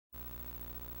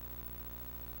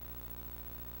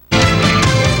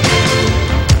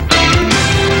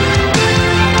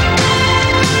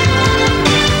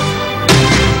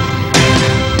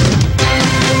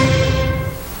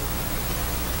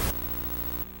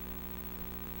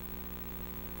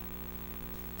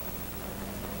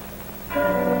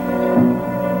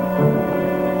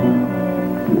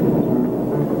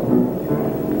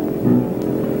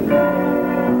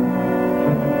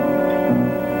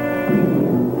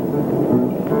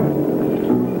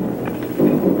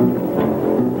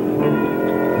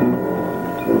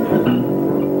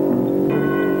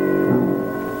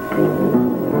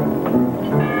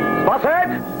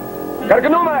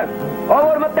Կրկնում եմ, ով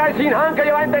որ մտի այս հին հանքը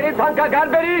եւ այնտեղից հանքա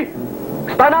գարբերի,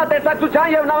 կստանա տեսակցության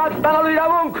եւ նամակ ստանալու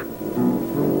իրավունք։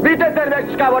 Միտե դեր մեջ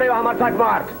չկա որևէ համարձակ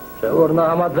մարդ։ Չէ որ նա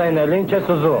համաձայնել, ինչ ես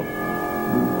ուզում։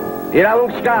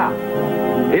 Իրավունք չկա։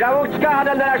 Իրավունք չկա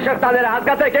հանել նրա շղթաները,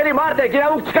 հասկացեք էլի մարդ եք,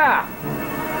 իրավունք չկա։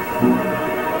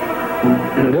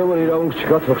 Դե որ իրավունք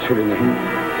չկա, թող չլինի։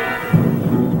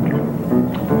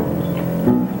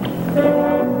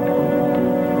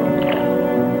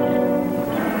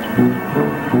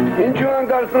 Ինչու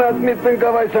անկարծնած մի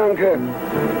տնկավ այս հանքը։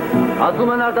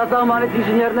 Ասում են արտասահմանից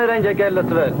ինժեներներ են եկել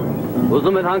լծվել։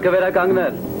 Ուզում են հանքը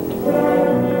վերականգնել։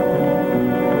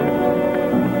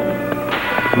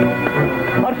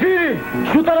 Արփի,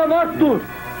 շուտ արա մարդ դուր։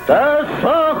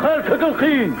 Տեսա խելքը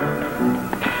գլխին։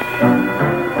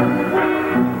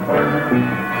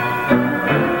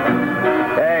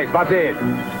 Սպասիր,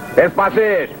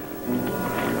 սպասիր։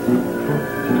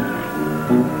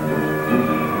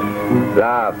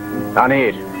 Լավ,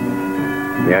 տանիր։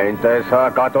 Միայն տեսա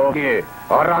կատողի,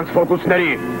 առանց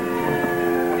ֆոկուսների։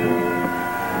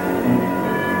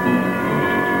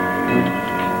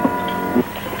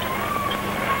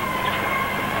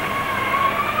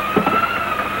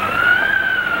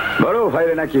 Բարով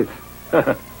հայրենակից։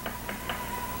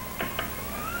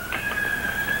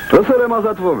 Լսել եմ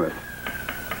ազատվում ես։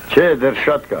 Չէ, դեռ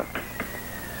շատ կա։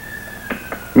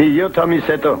 Մի 7 ամիս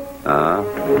հետո։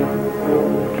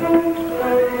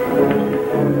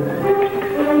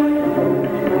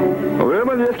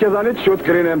 Ուրեմն ես քեզանից շուտ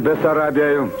կլինեմ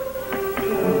Բեսարաբիայում։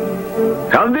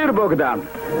 Հանդիր Բոգդան։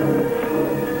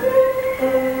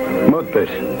 Մոտ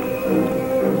պես։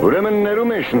 Ուրեմն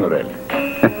ներում են շնորհել։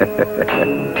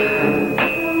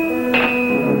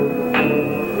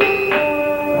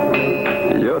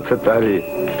 7 տարի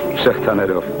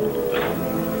շղթաներով։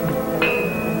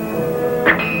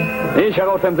 Ինչ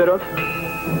հաղորդեմ ձերոց։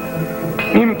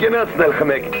 Իմ կենացն էլ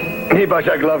խմեք, մի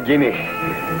բաժակ լավ գինի։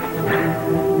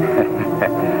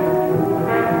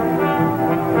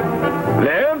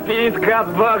 Լեմ պիսկած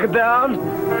Բոգդան։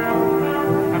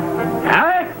 Հա՞։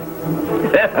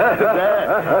 7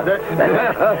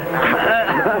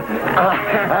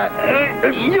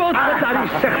 տարի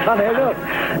շղթաներով։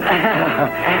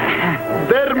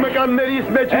 Դեր մկաններից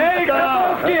մեջ կա։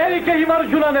 Ոսկի հերիք է հիմար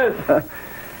ջունանես։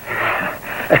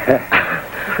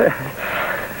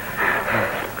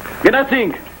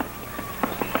 Գնացինք։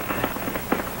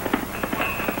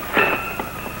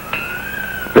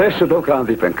 Դες շուտով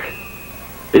կհանդիպենք։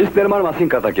 Իսկ դերման մասին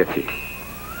կատակեցի։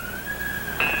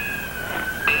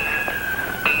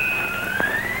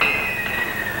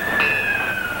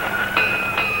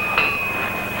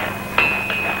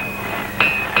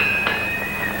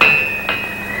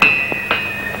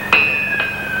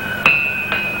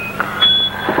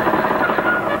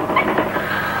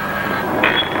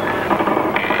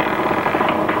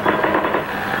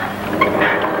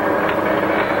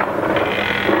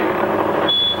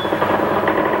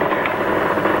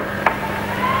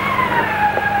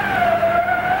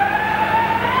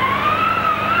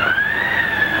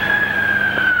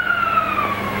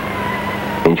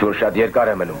 Ինչ-որ շատ երկար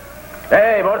է մնում։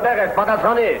 Էй, որտեղ ես,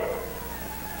 պատասխանիր։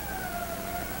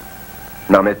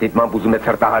 Նա մեզ դիտմամբ ուզում է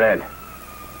ցրտահարել։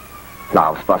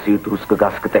 Լավ, սպասի դուրս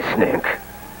կգաս կտեսնենք։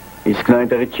 Իսկ նա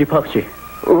այնտեղից չի փախչի։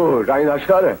 Ուր, այն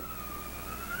աշխարհը։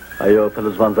 Այո,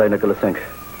 փլուզվան ձայնը կլսենք։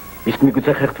 Իսկ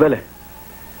միգուցե խեղդվել է։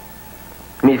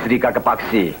 Միսրիկա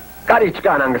կպաքսի։ Կարիք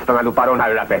չկա անհանգստանալու պարոն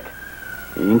հարյուրապետ։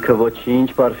 Ինքը ոչինչ,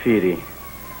 Պարֆիրի։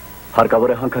 Հարկավոր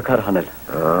է հանքաքար հանել։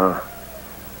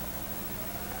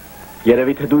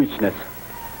 Երևի թե դու իջնես։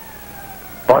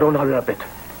 Պարոն հարյուրապետ։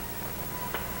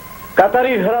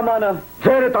 Կատարիր հրամանը։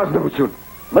 Ձերդ ազնվություն։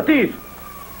 Մտիր։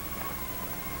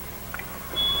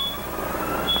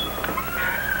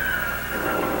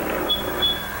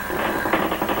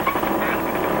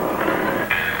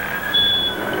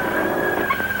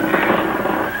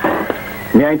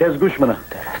 Միայն դες զգուշ մնա։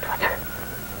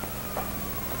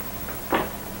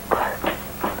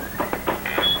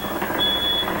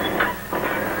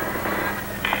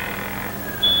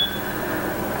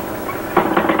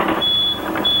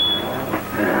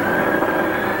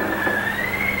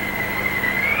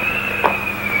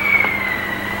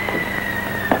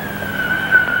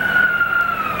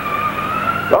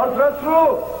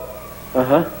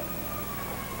 Ահա։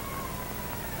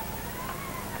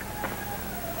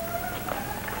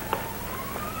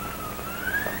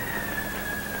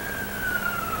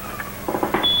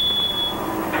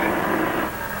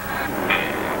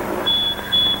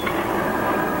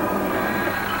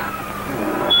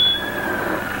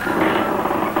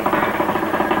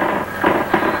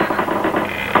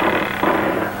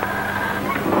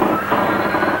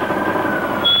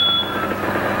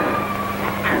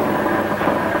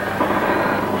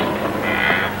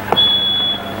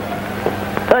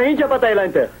 Ինչ է պատահել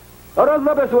այնտեղ։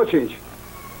 Առանձնապես ոչինչ։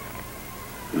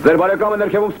 Ձեր բարեկամը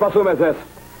ներքևում սպասում է ձեզ։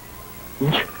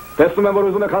 Ինչ։ Տեսնում եմ, որ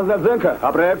ուզում եք հանձնել ձենքը,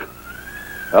 ապրեք,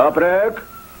 ապրեք։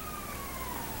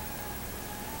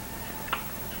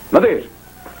 Մտիր։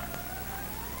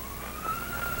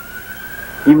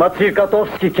 Իմացիր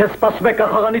Կատովսկի, քեզ սպասում է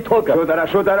կախաղանի թոկը։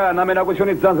 Շուտ արա, նա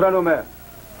մենակությունից ձանձրանում է։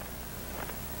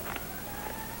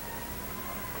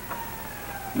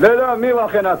 Լելա, մի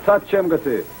վախենա, ցած չեմ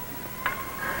գցի։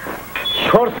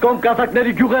 4 կողմ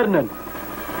կատակների գյուղերն են։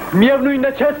 Միևնույնն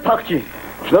է չես թախչի։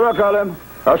 Շնորհակալ եմ,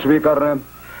 հաշվի կառնեմ։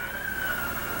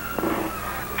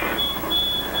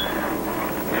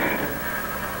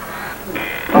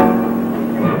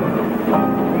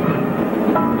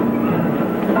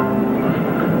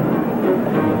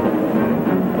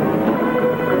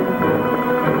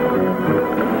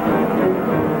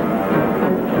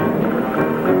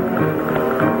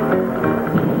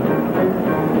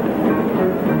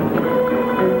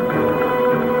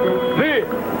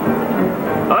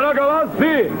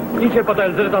 Ինչ է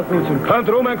պատահել ձեր տասնություն։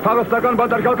 Խնդրում ենք փախստական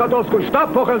բանտարկյալ Կատովսկու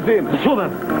շտապ փոխել զին։ Հուսում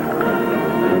եմ։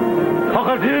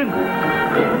 Փոխել զին։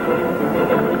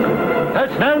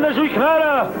 Հեչնել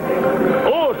նժույգները։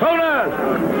 Ուր, թողնել։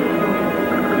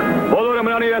 Բոլորը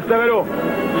մնան իրենց տեղերում։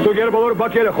 Ստուգեր բոլոր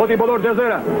բակերը, խոտի բոլոր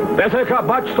դեզերը։ Տեսեք հա,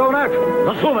 բաց չթողնեք։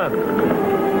 Հուսում եմ։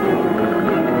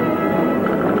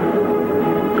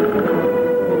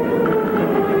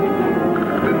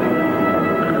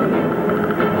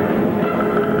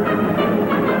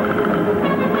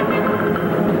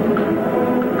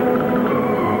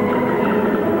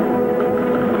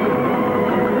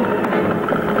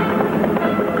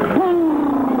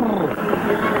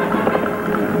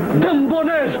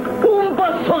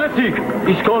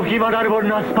 Իսկ ով գիվարար, որ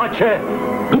նա սպա չէ։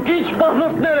 Դուք ինչ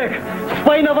պահնորդներ եք,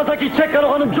 սպային ավազակի չեք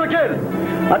կարողանում ջոկել։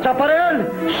 Աչապարել,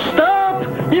 շտապ,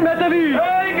 իմ հետևի։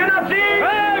 Հեյ, գնացի։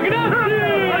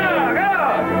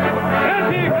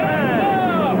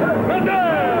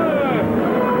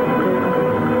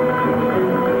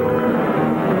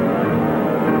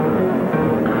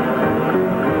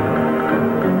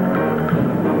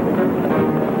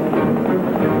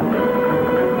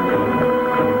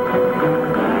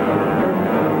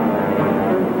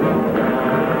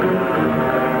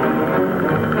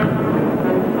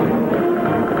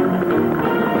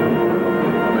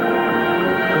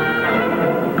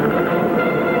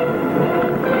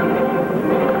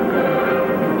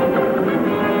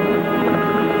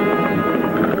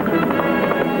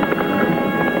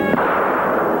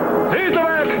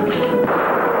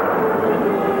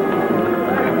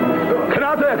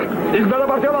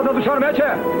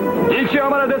 Ինչի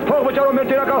համար է դες փող վճարում մեր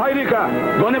տիրակալ հայրիկը։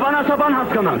 Գոնե բանասաբան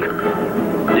հասկանանք։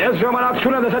 Ես ժամանակ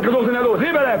չունեմ դες այդ գլուխ դնելու,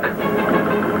 զի բերեք։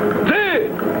 Զի։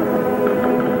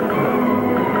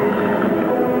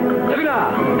 Գնա։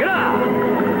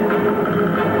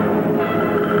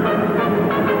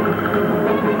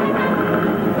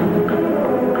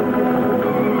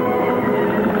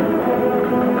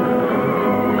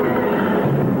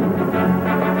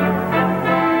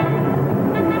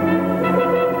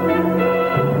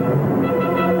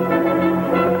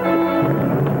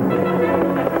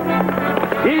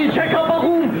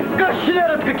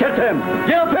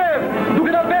 Եփև, դու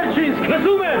գնա վերջինս,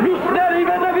 լսում եմ, լուսների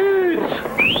հետևից։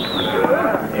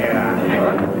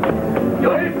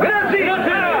 Գնացի,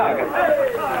 գնացի։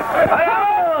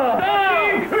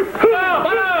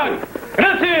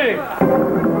 Գնացի։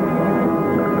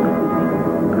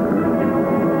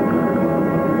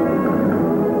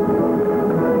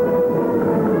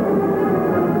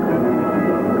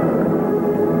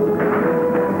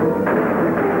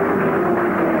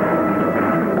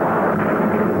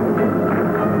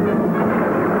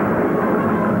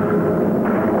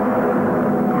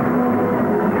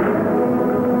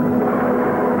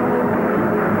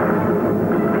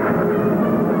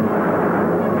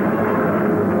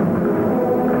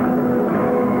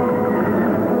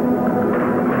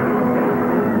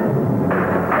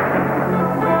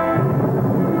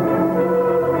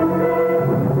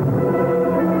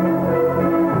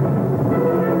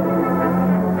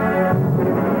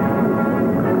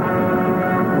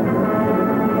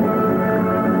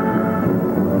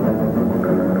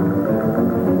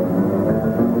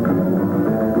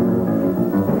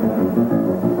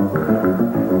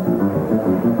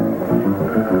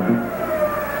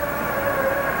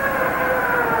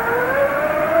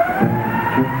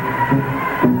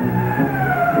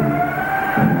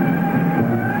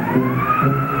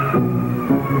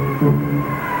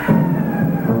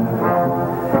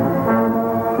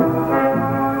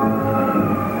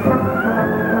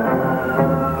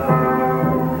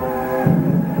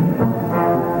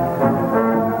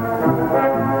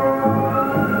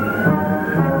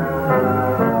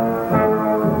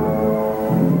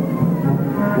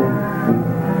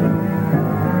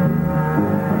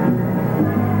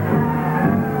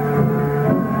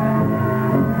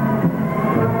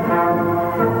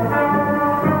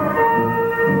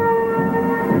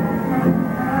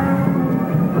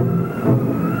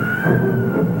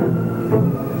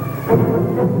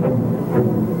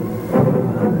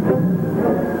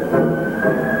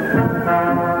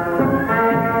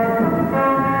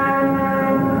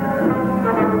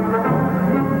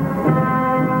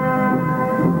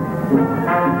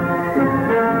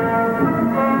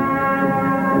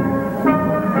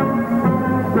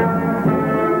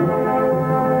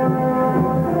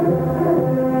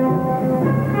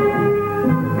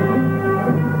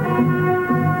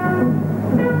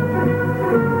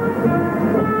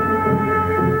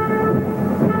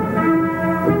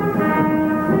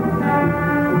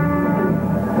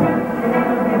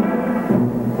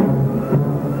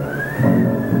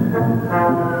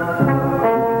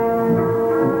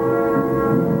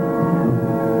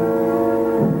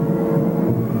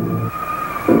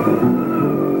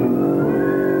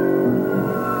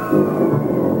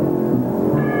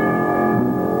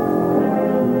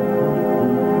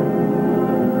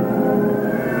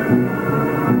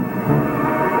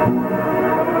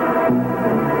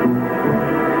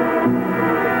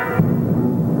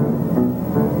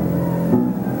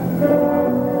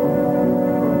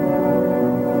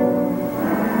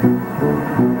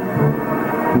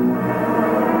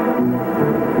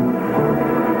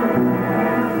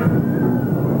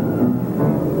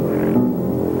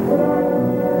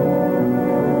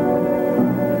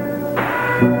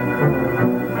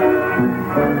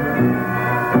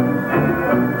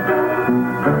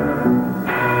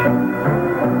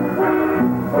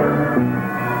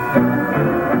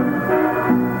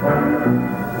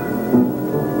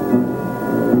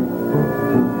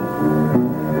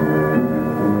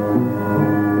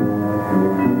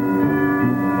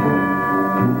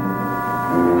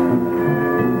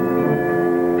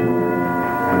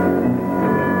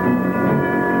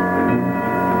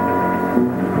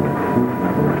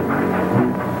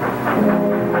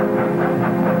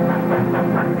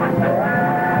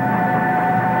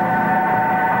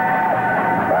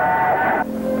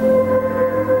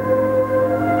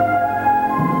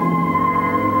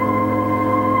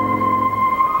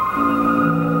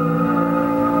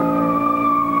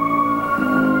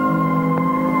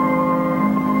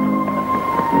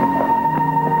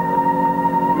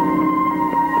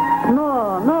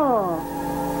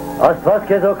 Աստված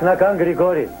քեզ օգնական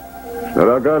Գրիգորի։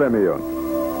 Շնորհակալ եմ Իոն։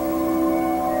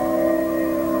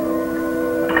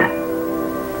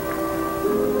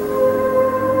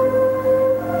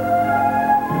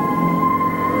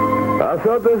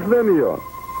 Ասա տեսնեմ Իոն։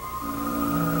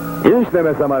 Ինչն է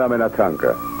մեզ համար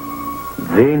ամենաթանկը։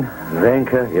 Ձին,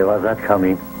 զենքը եւ ազատ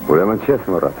քամին։ Ուրեմն չես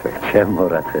մոռացել։ Չեմ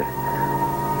մոռացել։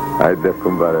 Այդ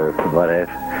դեպքում բարև։ Բարև։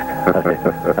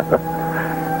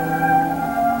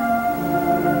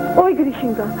 Ոյ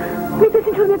Գրիշինկա, միտես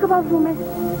ինչ որ մեկը վազում է։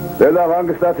 Դե լավ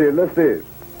հանգստացիր, լստիր։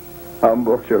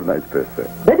 Ամբողջ օրն այդպես է։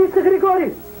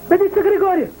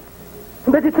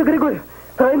 Բեդիցը Գրիգորի։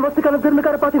 Այն ոստիկանը ձեր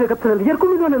նկարը պատիվ է կպցրել, 2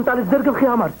 միլիոն են տալիս ձեր գլխի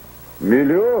համար։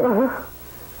 Միլիոն։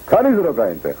 Քանի զրոք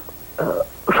այնտեղ։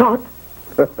 Շատ։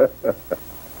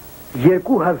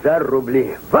 2000 ռուբլի,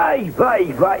 վայ,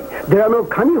 դրանով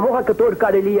քանի հողակտոր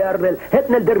կարելի է առնել,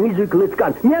 հետնել դեր մի զույգ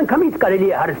լծկան, մի անգամից կարելի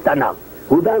է հարստանալ։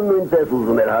 Հուդան նույնպես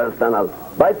ուզում էր հարստանալ,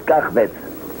 բայց կախվեց։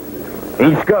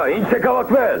 Ինչ կա, ինչ է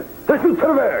կավակվել, տեսու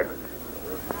ծրվեք։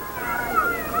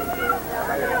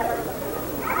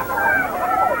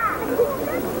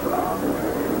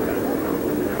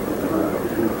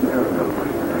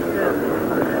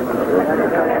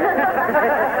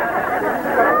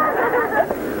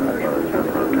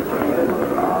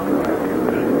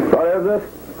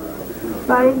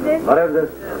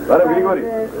 Բարև Գրիգորի։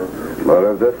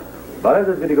 Բարև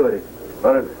Գրիգորի։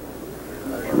 Բարև։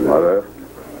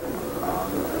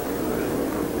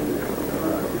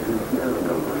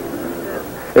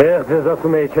 Ձեզ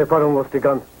ասում էի, չէ, պարոն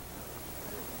ոստիկան։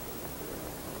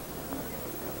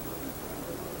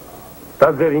 Դա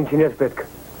ձեր ինչին էր պետք։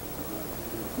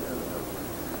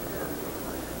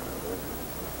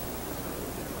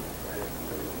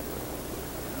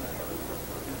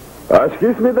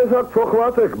 Աչքիս մի տեսակ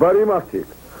փոխված եք, բարի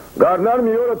մարդիկ։ Գարնան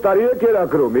մի օրը տարի եք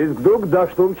երակրում, իսկ դուք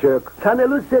դաշտում չեք։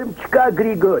 Ցանելու սերմ չկա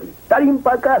Գրիգորի, տարին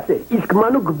պակաս է, իսկ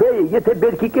մանուկ բեյը, եթե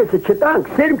բերքի կեսը չտանք,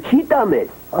 սերմ չի տա մեզ։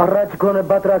 Առաջ գոնը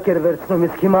բատրակ էր վերցնում,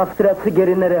 իսկ հիմա ավստրիացի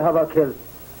գերիներ է հավաքել։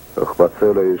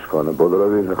 Հղպացել է իշխանը,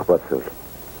 բոլորովին հղպացել։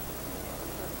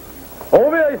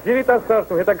 Ով է այս երիտասարդ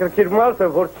ու հետաքրքիր մարդը,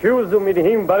 որ չի ուզում իր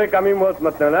հին բարեկամի մոտ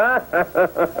մտնել,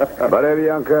 հա։ Բարև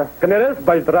Յանքը։ Կներես,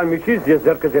 բայց դրան միջից ես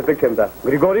ձեռքս երբեք չեմ տա։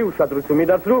 Գրիգորի ուշադրություն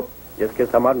դարձրու, ես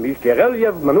քեզ համար միշտ եղել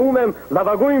եւ մնում եմ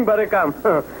լավագույն բարեկամ։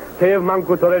 Թեև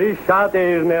մանկուտորերի շատ է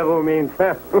իր նեղում ինձ։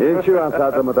 Ինչու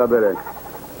անցածը մտաբերենք։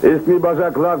 Իսկ մի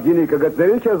բաժակ լավ գինի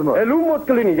կգտնեի քեզ մոտ։ Էլ ում մոտ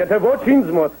կլինի, եթե ոչ ինձ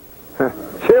մոտ։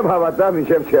 Չեմ հավատա,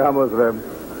 մինչև չհամոզվեմ։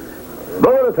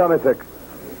 Բոլորս համեցեք։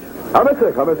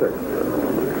 Համեցեք։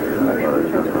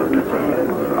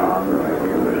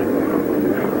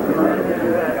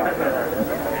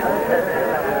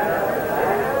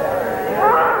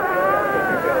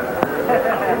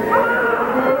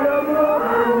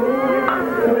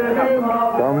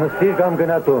 Կամ նստիր կամ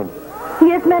գնատուն։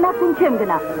 Ես մենակուն չեմ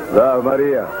գնա։ Լավ,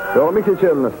 Մարիա, թող մի քիչ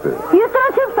էլ նստի։ Ես տղա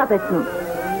չեմ ստապեցնում։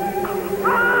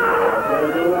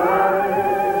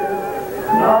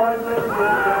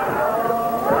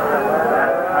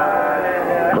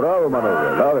 Բրավո մանովը,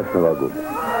 լավ ես նվագում։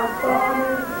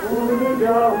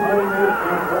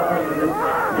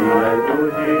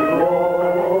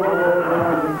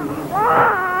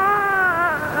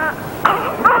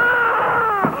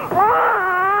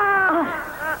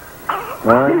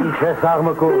 Ինչ ես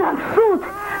աղմկում։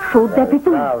 Շուտ դեպի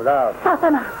տուն։ Լավ։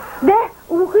 Սատանա, դե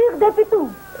ուղիղ դեպի տուն։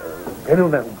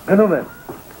 Գնում եմ։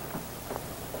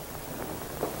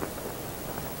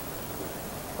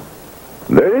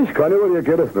 Դե ինչ, քանի որ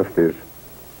եկել ես նստիր։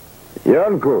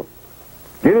 Յանկո,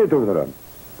 գինի տուր նրան։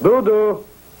 Դուդու։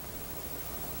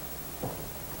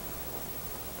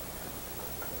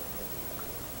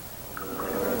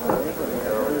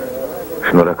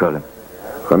 Շնորհակալ եմ։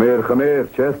 Խմիր,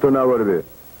 չես տունավորվի։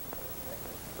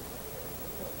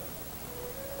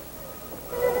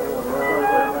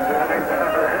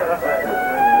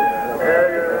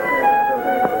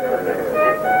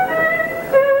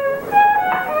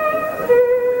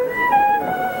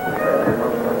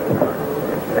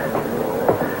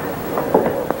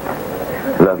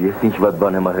 Լավ, ես ինչ վատ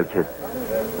բան եմ արել քեզ։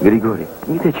 Գրիգորի,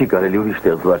 միթե չի կարելի ուրիշ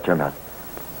տեղ զվարճանալ։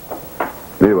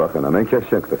 Մի վախենա, մենք ես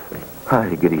չենք տեսել։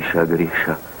 Հայ,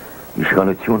 Գրիշա,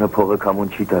 իշխանությունը փողը կամուն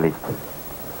չի տալիս։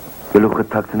 Գլուխը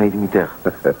թաքցնեիր մի տեղ։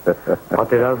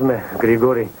 Պատերազմ է,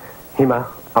 Գրիգորի, հիմա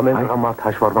ամեն համարդ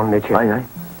հաշվառման մեջ է։ Այ,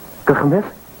 կխմես։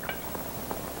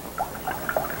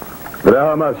 Դրա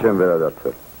համար չեմ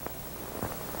վերադարձել։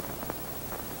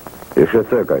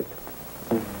 Հիշեցեք այդ։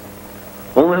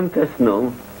 Ում եմ տեսնում։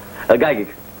 Գագիկ,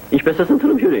 ինչպես ես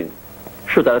ընդունում հյուրին։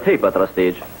 Շուտ արա թե պատրաստ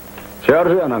էիր։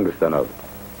 Չարժե անհանգստանալ։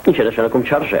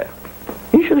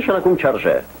 Ինչ է նշանակում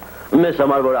չարժե։ Մեզ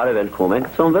համար որ արևելքում ենք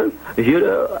ծնվել,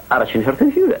 հյուրը առաջին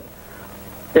հերթին հյուր է։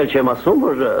 Էլ չեմ ասում,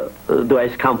 որ դու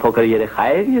այսքան փոքր երեխա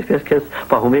ես եւ ես քեզ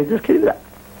պահում եմ ձեռքերի վրա։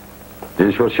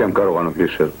 Ինչ որ չեմ կարողանում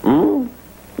հիշել։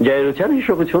 Ջայրության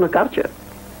հիշողությունը կարճ է։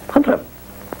 Խնդրեմ։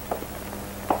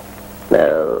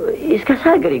 Իսկ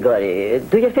ասա Գրիգորի,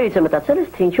 դու երբևիցե մտածել ես,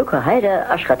 թե ինչու քո հայրը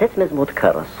աշխատեց մեզ մոտ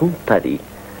 40 տարի։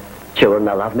 Չէ՞ որ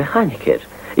նա լավ մեխանիկ էր,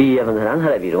 եւ նրան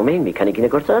հրավիրում էին մի քանի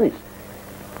գինեգործարանից։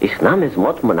 Իսկ նա մեզ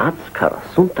մոտ մնաց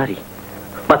 40 տարի։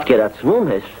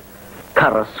 Պատկերացնում ես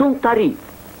 40 տարի։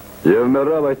 Եվ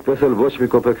մեռավ այդպես էլ ոչ մի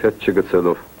կոպեկ հետ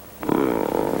չգցելով։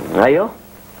 Այո։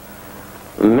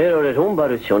 Մեր օրերում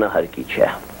բարությունը հարկի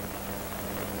չէ։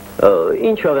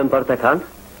 Ինչով եմ պարտական։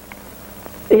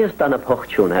 Ես տանը փող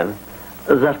չունեմ,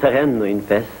 զարդեղեն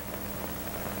նույնպես։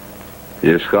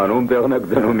 Իշխանում տեղն եք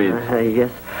դնում ինձ։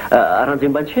 Ես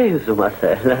առանձին բան չէի ուզում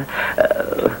ասել։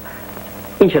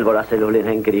 Ինչ էլ որ ասելու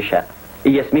լինեն Գրիշա,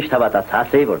 ես միշտ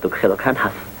հավատացած էի, որ դուք խելոքան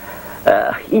հաս։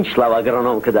 Ինչ լավ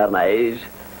ագրոնոմ կդառնայիր,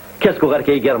 քեզ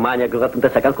կուղարկեի Գերմանիա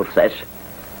գյուղատնտեսական կուրսեր։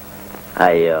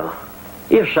 Այո,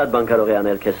 ես շատ բան կարող եի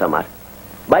անել քեզ համար,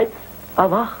 բայց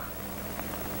ավաղ։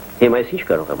 Հիմա ես ինչ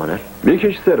կարող եմ անել։ Մի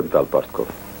քիչ սերմ տալ պարտքով։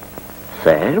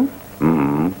 Սերմ։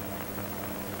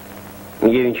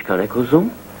 Եվ ինչքան եք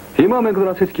ուզում։ Հիմա մենք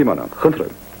նրանցից կիմանանք,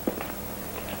 խնդրեմ։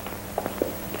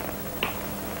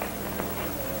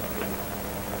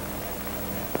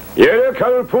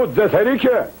 300 փուտ ձեզ հերիք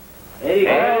է։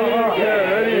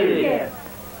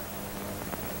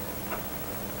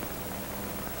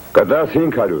 Կդաս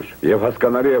 500 եւ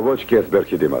հասկանալի է ոչ կես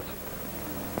բերքի դիմաց։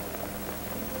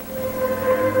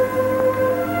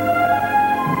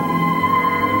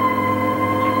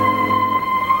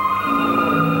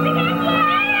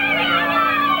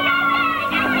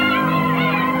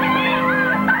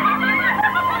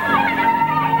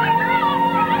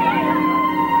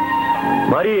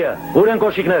 Մարիա, ուր են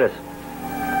կոշիկներս։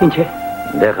 Ինչ է։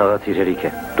 Դե խաղացիր հերիք է,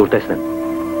 դուր տեսնեմ։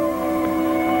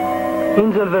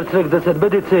 Ինձ էլ վերցրեք դեսետ,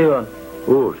 բդիցե Իվան։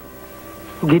 Ուր։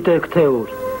 Գիտեք թե ուր։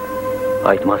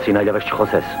 Այդ մասին այլևս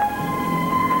չխոսես։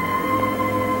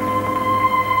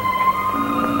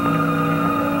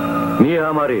 Մի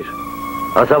համարիր,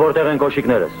 ասա որտեղ են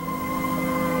կոշիկներս։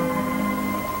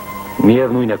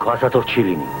 Միևնույն է, քո ասածով չի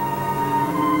լինի։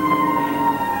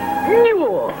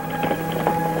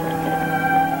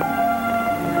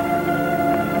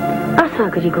 Ասա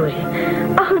Գրիգորի,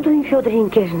 ախր դու իմ Ֆյոդրի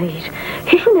ընկերն էիր,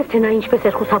 հիշում ես թե նա ինչպես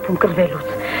էր խուսափում կռվելուց,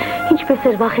 ինչպես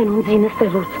էր վախենում ձի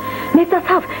նստելուց,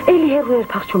 մեծացավ էլի հեռու էր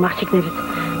փախչում աղջիկներից,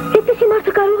 այդպիսի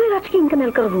մարդը կարող էր աչքի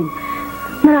ընկնել կռվում,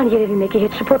 նրան երևի մեկի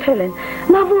հետ շփոթել են,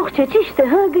 նա ողջ է, ճիշտ է,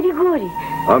 հա Գրիգորի։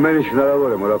 Ամեն ինչ հնարավոր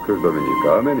է, մորաքույր Դոմինիկա,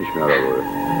 ամեն ինչ հնարավոր է։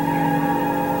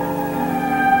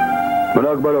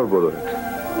 Մնաք բարով բոլորդ։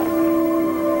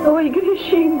 Ոյ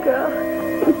Գրիշինկա։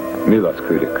 Մի լաց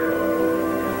քույրիկ։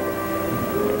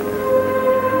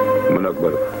 Մնաք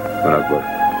բարով, մնաք բարով։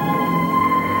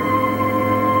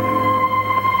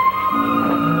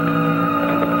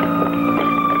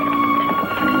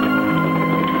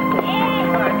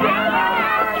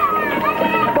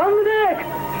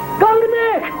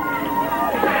 Կանգնեք։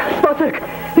 Սպասեք,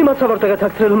 իմացա որտեղ է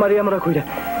թաքցրել Մարիա մրակույրը։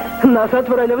 Նա ասաց,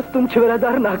 որ այլևս տուն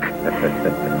չվերադառնաք։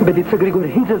 Բդիցե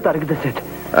Գրիգորի, ինձ էլ տարեք դեսետ։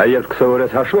 Այ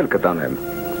կսովորես հաշվել կտանեմ։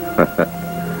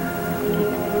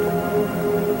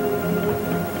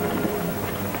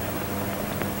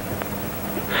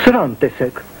 Սրան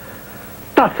տեսեք,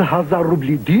 10,000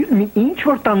 ռուբլի դիր մի ինչ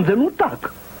որ տանձենու տակ։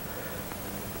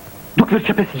 Դուք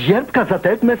վերջապես երբ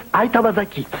կազատեք մեզ այդ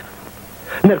ավազակից։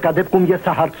 Ներկա դեպքում ես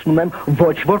հարցնում եմ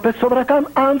ոչ որպես սովորական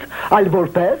անձ, այլ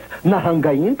որպես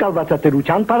նահանգային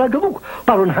կալվածատերության պարագլուխ,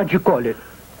 պարոն Հաջիկոլի։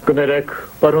 Կներեք,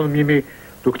 պարոն Միմի,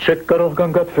 դուք չեք կարող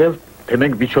գանգատվել, թե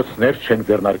մենք միջոցներ չենք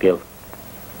ձեռնարկել։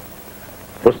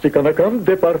 Ոստիկանական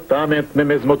դեպարտամենտն է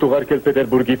մեզ մոտ ուղարկել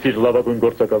Պետերբուրգից իր լավագույն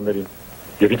գործակալներին։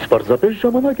 Եվ ինձ պարզապես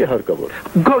ժամանակ է հարկավոր։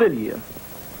 Գոլելի է։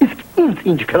 Իսկ ինձ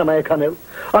ինչ կրամ եք անել։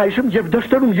 Այժմ եւ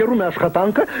դաշտերում երում է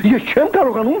աշխատանքը, ես չեմ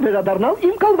կարողանում վերադառնալ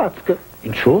իմ կալվածքը։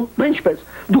 Ինչու՞։ Ինչպես։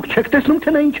 Դուք չեք տեսնում,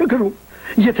 թե նա ինչ է գրում։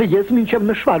 Եթե ես մինչև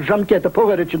նշված ժամկետը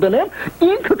փողերը չդնեմ,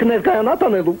 ինքը կներկայանա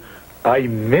տանելու։ Այ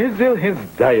մեզ էլ հենց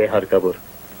դա է հարկավոր։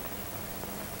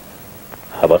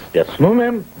 Հավաստիացնում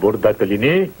եմ, որ դա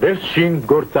կլինի վերջին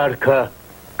գործարքը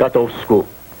Կատովսկու։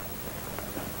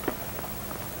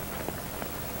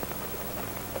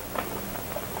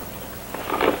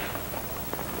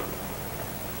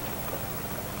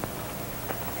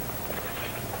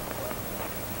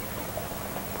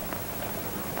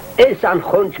 Այս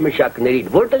անխոնջ մշակներին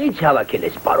որտեղից հավաքել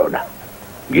ես պարոնը։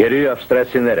 Գերի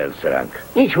ավստրացիներ են սրանք։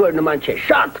 Ինչ որ նման չէ,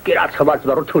 շատ կերած խված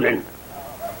վարություն են։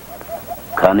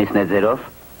 Քանիսն է ձերով։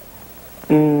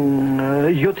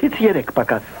 7-ից 3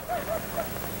 պակաս։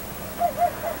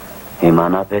 Հիմա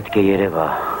նա պետք է երևա,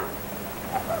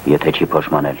 եթե չի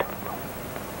փոշմանել։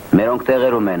 Մերոնք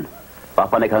տեղերում են,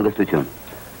 պահպանեք հանգստություն։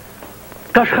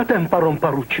 Կաշխատեմ, պարոն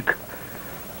պարուչիկ։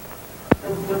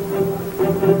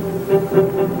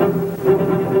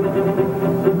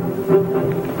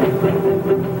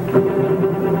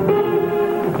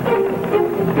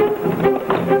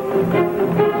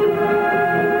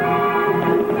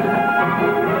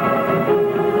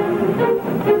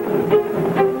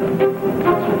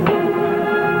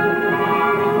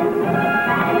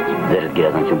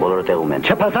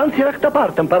 Չպազանց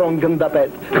երախտապարտ եմ, պարոն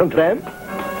գնդապետ, խնդրեմ։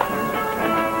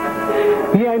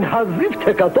 Միայն հազիվ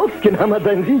թեկատովսկին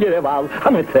համաձայնվի երևալ,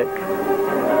 համեցեք։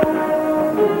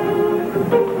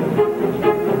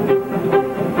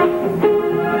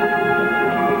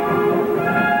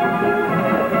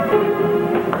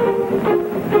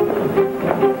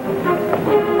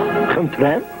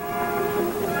 Խնդրեմ։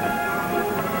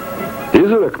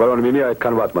 Իզուր եք, պարոն միմի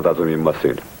այդքան վատ մտածում իմ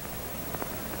մասին։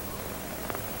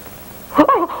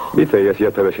 Միթե ես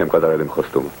երբևէ չեմ կատարել իմ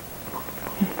խոստումը։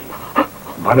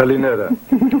 Բանալիները։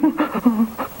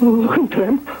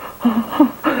 Խնդրեմ։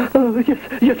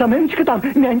 Ես ամեն ինչ կտամ,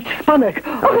 միայն չսպանեք։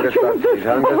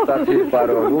 Հանգստացիր,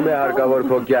 պարոն, ում է հարկավոր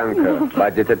քո կյանքը,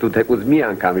 բայց եթե դու թեկուզ մի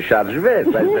անգամ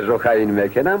շարժվես, այս դժոխային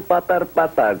մեքենան պատար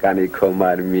կանի քո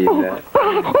մարմինը։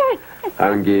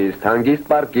 Հանգիստ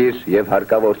պարկիր եւ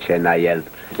հարկավոր չէ նայել։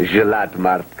 Ժլատ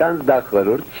մարդկանց դա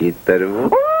խորհուրդ չի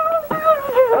տրվում։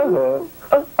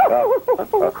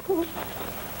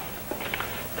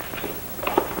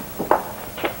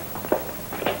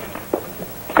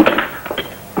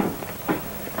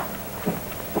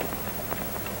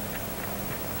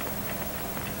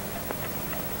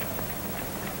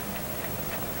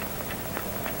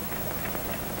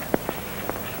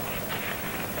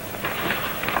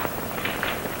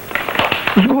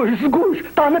 Զգույշ,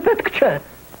 տանը պետք չէ։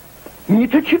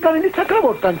 Միթե չի կարելի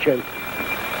թակավոր կանչել։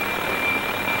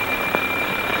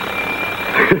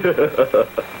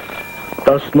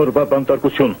 Տասնորվա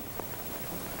բանտարկություն։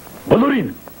 Բոլորին։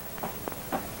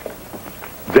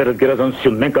 Ձեր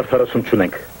գերազանցություն մենք արդարացում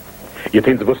չունենք։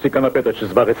 Եթե ինձ ոստիկանապետը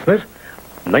չզբաղեցներ,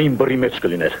 նա իմ բռի մեջ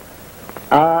կլիներ։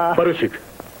 Պարուչիկ,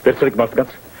 վերցրեք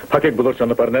մարդկանց, փակեք բոլոր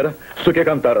ճանապարհները,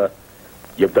 ստուգեք անտառը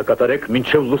եւ դա կատարեք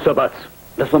մինչեւ լուսաբաց։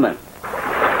 Լսում եմ։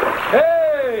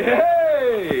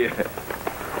 Հեյ։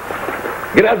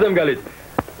 Գրած եմ գալիս,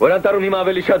 որ անտառում հիմա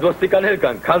ավելի շատ ոստիկաններ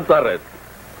կան, քան ծառեր։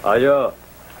 Այո,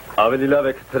 ավելի լավ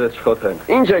է քթրեց չխոթեն։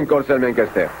 Ինչ են կորցել մենք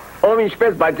այստեղ։ Ով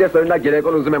ինչպես, բայց ես օրինակ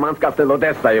երեկոն ուզում եմ անցկացնել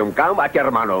Օդեսայում կամ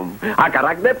Ակերմանում։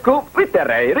 Հակառակ դեպքում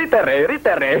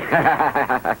ռիտերե։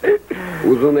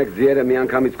 Ուզում եք ձիերը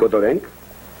միանգամից կոտորենք։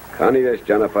 Քանի վեց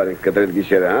ճանապարհ ենք կտրել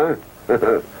գիշերը,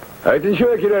 հա։ Այդ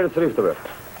ինչու եք իրերը ցրիվ տվել։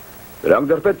 Դրանք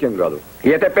դեռ պետք են գալու։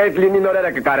 Եթե պետք լինի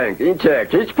նորերը կկարենք, ինչ է,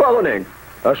 քիչ փող ունենք։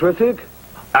 Հաշվեցիք։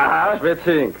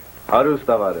 Հաշվեցինք,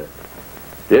 հարուստ ավար է։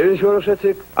 Եվ ինչ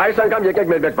որոշեցիք։ Այս անգամ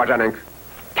եկեք մեր մեջ բաժանենք։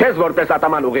 Քեզ որպես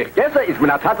ատաման ուղիղ կեսը, իսկ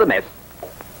մնացածը մեզ։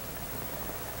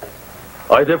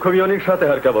 Այդ դեպքում Յոնիկ շատ է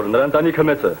հարկավոր, նրա ընտանիքը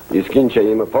մեծ է։ Իսկ ինչ է,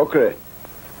 իմը փոքր է։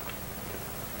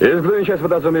 Իսկ դու ինչ ես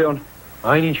մտածում Յոն։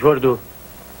 Այնինչ որ դու։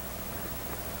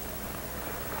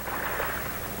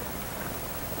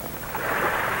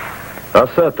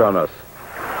 Ասա տանաս։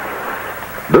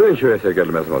 Դու ինչու ես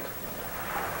եկել մեզ մոտ։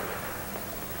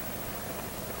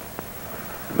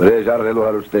 Վրեժ առնելու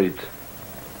հարուստներից։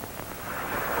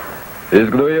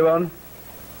 Իսկ դու Իվան։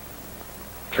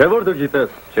 Չէ որ դու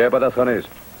գիտես։ Չէ պատասխանիր։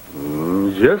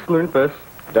 Ես նույնպես։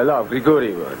 Դե լավ,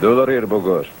 Գրիգորի, դու լրիր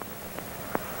բոգոր։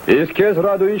 Իսկ քեզ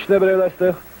Ռադու ինչն է բերել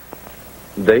այստեղ։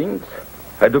 Դե ինձ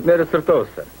հայդուկները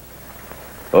սրտոս են։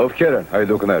 Ովքեր են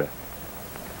հայդուկները։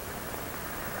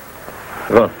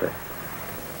 Ոնց է։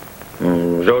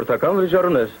 Ժողովրդական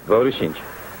վրիժառուներ, որի ինչ։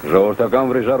 Ժողովրդական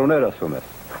վրիժառուներ ասում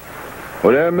ես։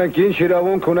 Ուրեմն մենք ինչ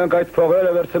իրավունք ունենք այդ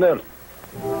փողերը վերցնել։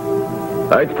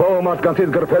 Այդ փողը մարդկանցից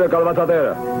գրփել է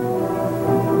կալվածատերը։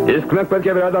 Իսկ մենք պետք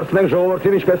է վերադարձնենք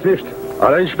ժողովրդին ինչպես միշտ։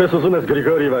 Արա ինչպես ուզում ես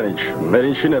Գրիգոր Իվանիչ, մեր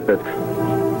ինչին է պետք։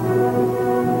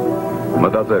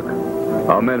 Մտածեք,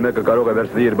 ամեն մեկը կարող է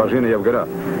վերցնել իր բաժինը եւ գնա։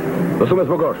 Լսում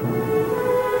ես Բոգոր։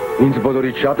 Ինձ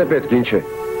բոլորից շատ է պետք, ինչ է։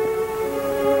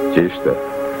 Ճիշտ է։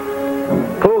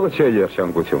 Փողը չէ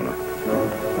երջանկությունը։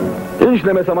 Ինչն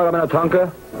է մեզ համար ամենաթանկը։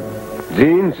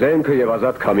 Ձին, զենքը եւ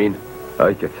ազատ քամին։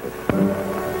 Այ կեցես։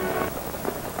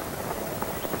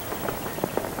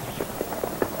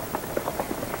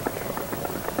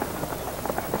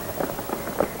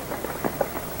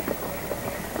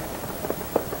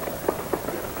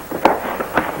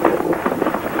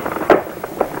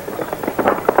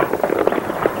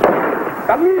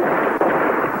 Կամին։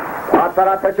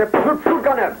 Բացարա թե չէ փրփուր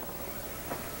կանեմ։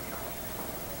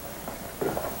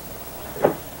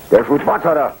 Դե շուտ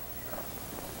բացարա։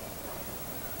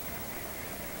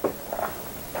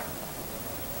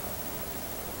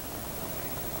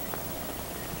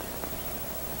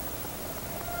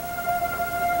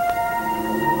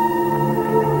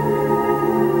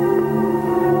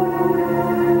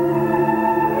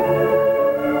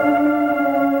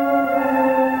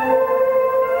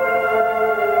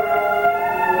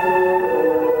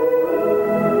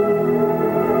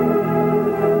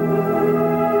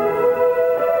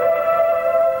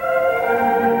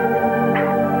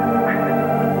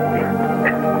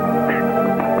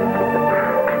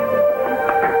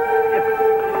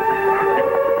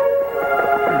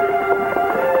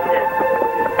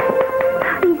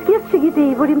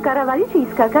 Կառավարիչը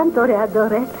իսկական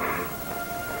տորեադոր է։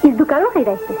 Իսկ դու կարող ես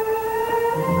այդպես։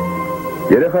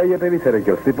 Երեխայի ետևից էր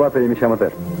եկել, ստիպված էի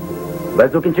միջամտել։ Բայց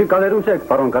դուք ինչի կաներում չեք,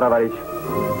 պարոն կառավարիչ։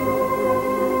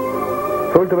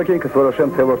 Թույլ տվեք ինքս որոշեմ,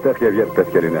 թե որտեղ եւ երբ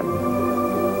պետք է լինեմ։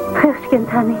 Խեղճ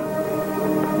կենդանի։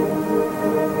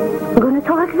 Գոնե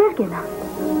թողեք վեր գնա։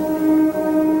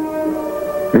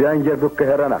 Միայն երբ դուք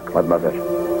կհեռանաք, մադմազել։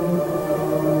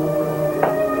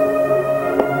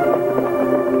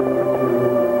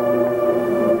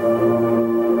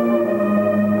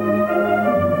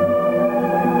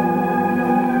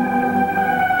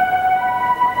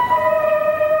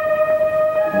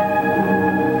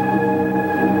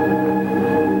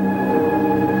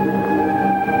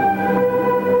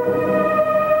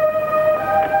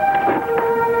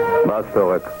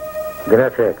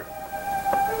 Գրացեք։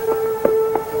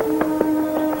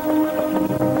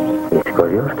 Իսկ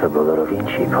օրիորդը բոլորովին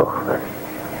չի փոխվել։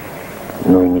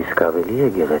 Նույնիսկ ավելի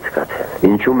է գեղեցկացել։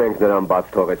 Ինչու մենք նրան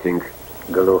բաց թողեցինք։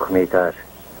 Գլուխ մի տար։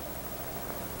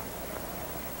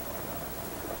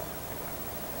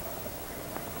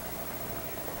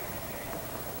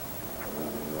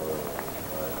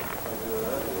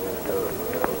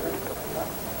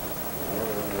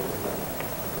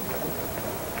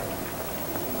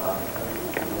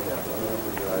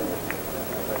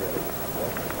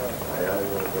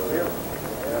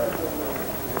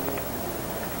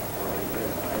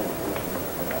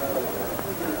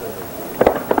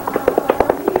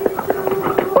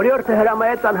 Օրիորդը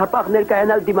հրամայեց անհապաղ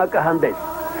ներկայանալ դիմակահանդես։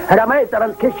 Հրամայեց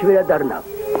առանց քեզ չվերադառնալ։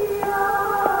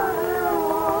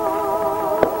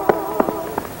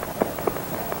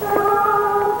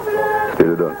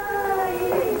 Սպիրիդոն։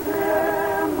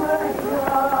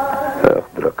 Ախ,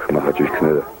 դրակ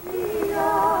մահաճույքները։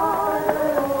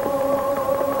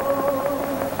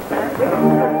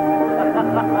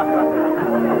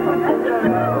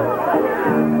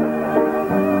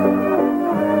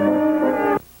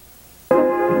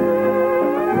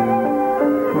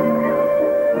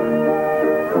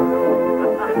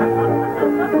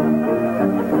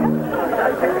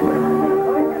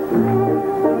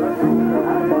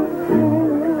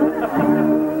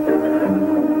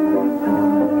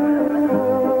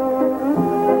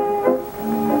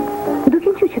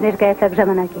 Ներկայացակ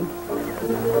ժամանակին։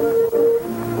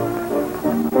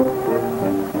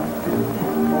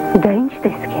 Դա ինչ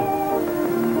տեսք է։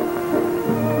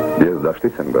 Ես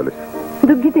դաշտից եմ գալիս։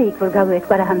 Դուք գիտեիք, որ գալու եք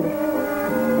պարահանդես։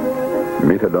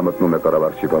 Միթե դա մտնում է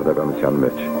կառավարչի պարտականության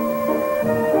մեջ։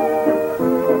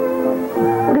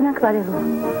 Գնանք վարելու։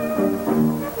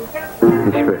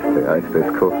 Ինչպես է, այս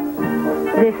տեսքով։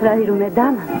 Ձեզ հրավիրում է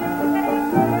դամը։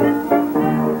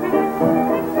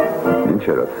 Ինչ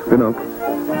երաց, գնանք։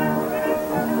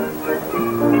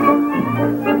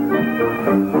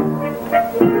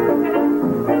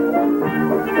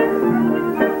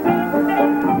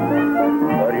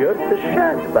 Օրիորդը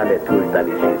շատ բան է թույլ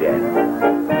տալիս իրեն։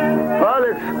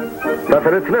 Ալեքս,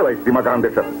 դասերեցնել այս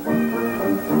դիմակահանդեսը։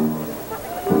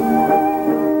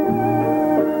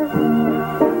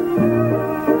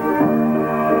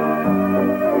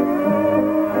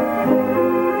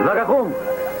 Զագախում։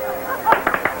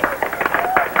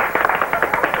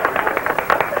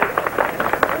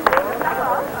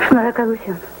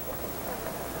 Շնորհակալություն։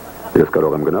 Ես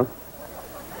կարող եմ գնալ։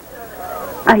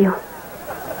 Այո։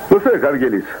 Լսեք,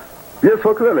 արգելիս, ես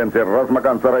հոգվել եմ ձեր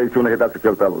ռազմական ծառայությունը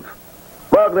հետաքրքրել տալուց։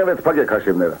 Վաղնևեց փակեք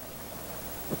հաշիվները։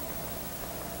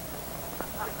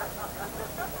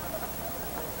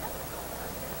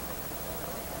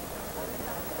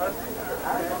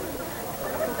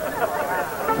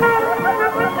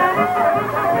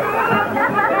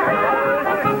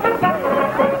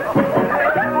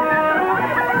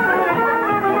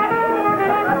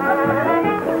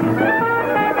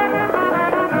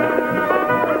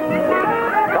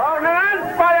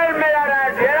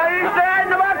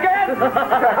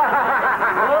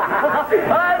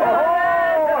 Ay,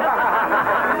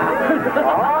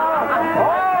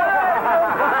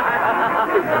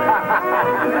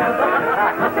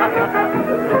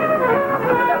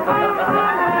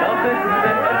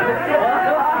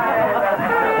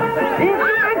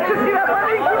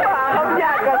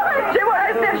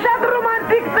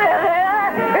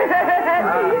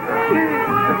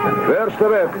 Վերջ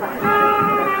տվեք,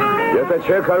 եթե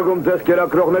չեք հարգում ձեզ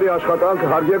կերակրողների աշխատանք,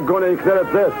 հարգեք գոնե ինքներդ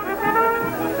ձեզ։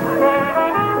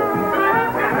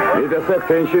 Մի տեսեք,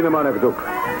 թե ինչի նման եք դուք։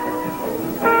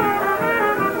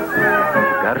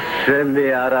 Գարշելի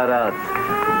Արարած,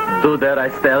 դու դեռ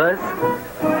այստեղ ես։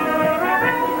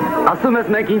 Ասում ես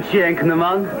մենք ինչի ենք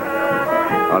նման։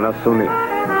 Անասունի։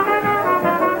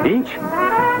 Ինչ։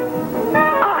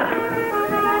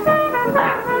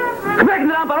 Խմեք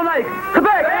նրան, պարոնայք,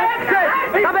 խմեք,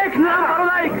 խմեք նրան,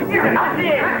 պարոնայք։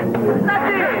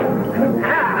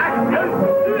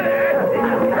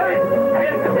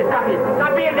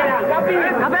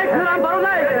 Խմեք նրան,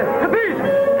 պարոնայք, խմիր։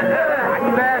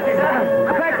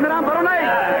 Խմեք նրան, պարոնայք,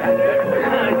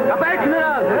 խմեք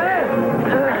նրան։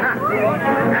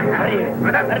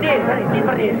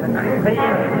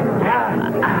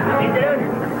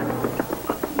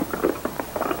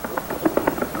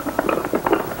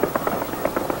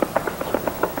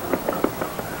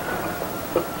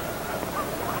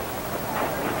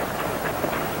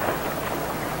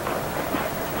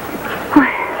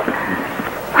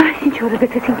 Օրը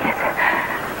գցեցին քեզ։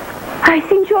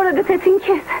 Այս ինչ օրը գցեցին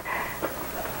քեզ։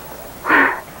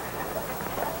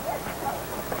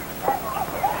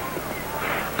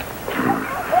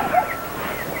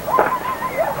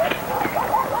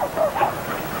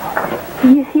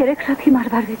 Ես երեք շատ հիմար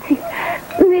վարվեցի։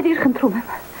 Ներիր խնդրում եմ։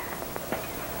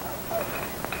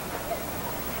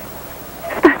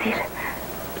 Սպասիր։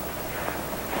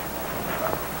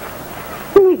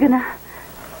 Մի գնա։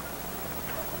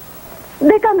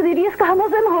 Դե կանգնիր, ես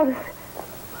կհամոզեմ հորս։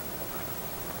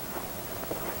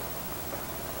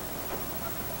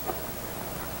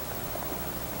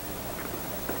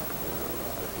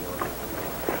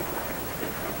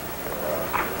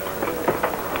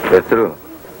 Վերցրու։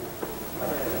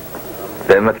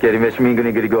 Դե մտքերի մեջ մի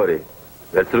գնի Գրիգորի։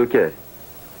 Վերցրու կեր։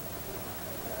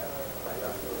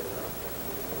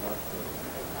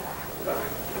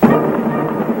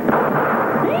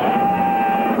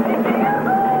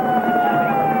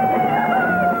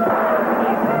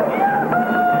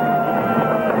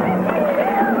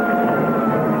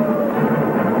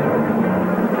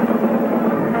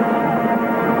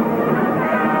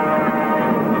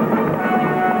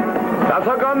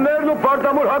 Դասականներն ու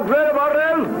պարտամուր հատվերը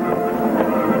վառել։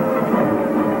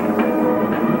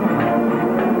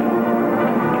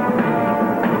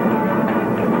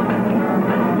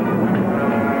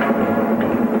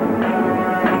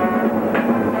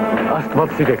 Աստված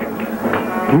սիրեք,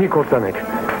 մի կործանեք,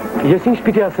 ես ինչ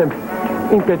պիտի ասեմ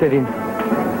իմ պետերին։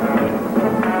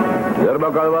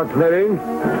 Ձերբակալվածներին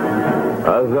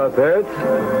ազատեց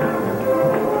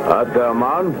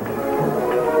ատաման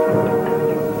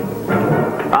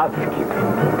Ացկի։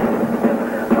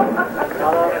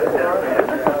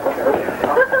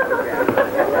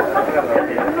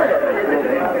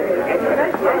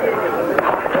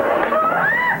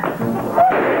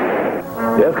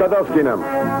 Ես կատավսկին եմ,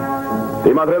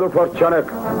 դիմադրելու փորձ չանեք,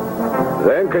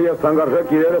 զենքը և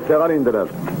ծանգարժեք իրերը սեղանին դնել։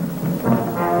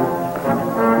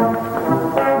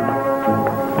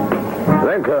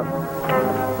 Զենքը։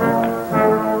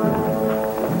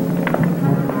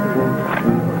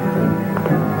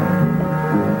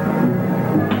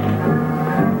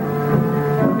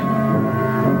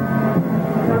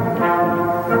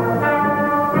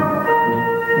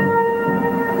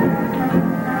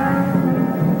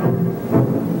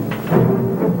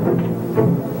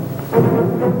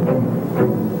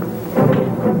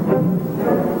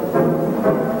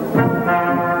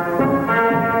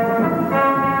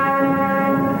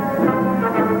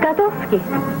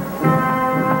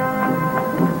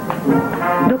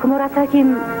 Դուք մոռացաք իմ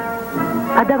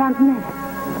ադավանդները։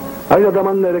 Այս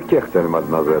ադամանները կեղծ են,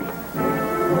 մադմազել։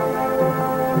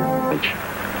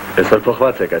 Այսօր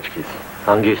փոխված եք աչքից։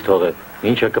 Հանգիստ թողեք,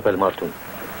 ինչ է կպել մարդուն։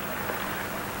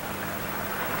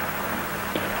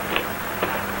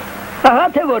 Ահա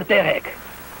թե որտեղ եք։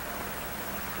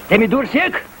 Թե մի դուրս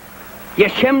եք,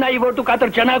 ես չեմ նայի, որ դուք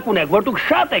ատրճանակ ունեք, որ դուք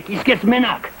շատ եք, իսկ ես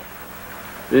մենակ։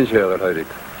 Ինչ է եղել, հայրիկ։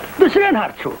 Դու սրեն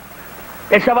հարցու։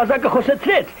 Ես ավազակը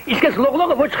խոսեցրեց, իսկ ես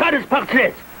լողլողը ոչխարս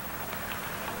փախցրեց։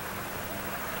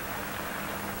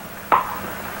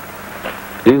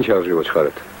 Ինչ արժի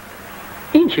ոչխարդ։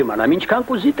 Ինչ իմանամ, ինչքան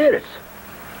կուզի տերս։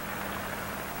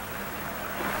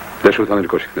 Դե շուտ հանիր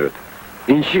կոշիկներդ։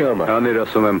 Ինչի համար։ Հանիր,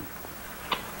 ասում եմ։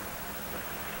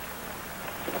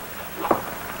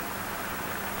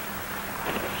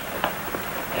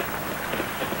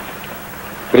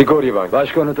 Գրիգորի Վան։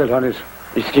 Բաշխոնդ էլ հանիր։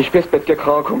 Իսկ ինչպես պետք է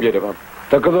քաղաքում Երևան։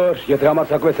 Տկլոր, եթե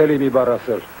համարձակվես էլի մի բառ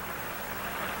ասել։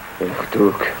 Եք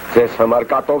դուք, ձեզ համար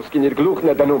Կատովսկին իր գլուխն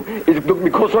է դնում, իսկ դուք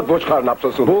մի քոսոտ ոչխարն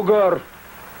ափսոսում։ Բուգար։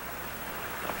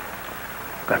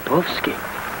 Կատովսկի,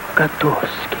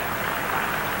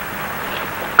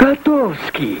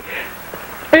 Կատովսկի,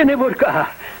 են է որ կա,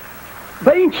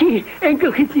 բա ինչի են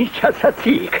գլխից ինչ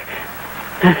չասացիք։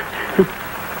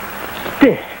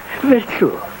 Դե,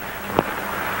 վերցու։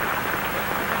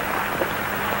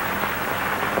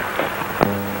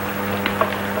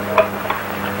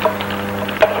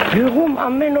 Գյուղում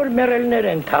ամեն օր մեռելներ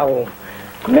են թաղում։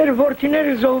 Մեր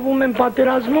որդիները զոհվում են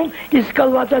պատերազմում, իսկ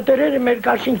կալվածատերերը մեր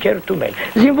կաշին քերթում են։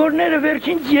 Զինվորները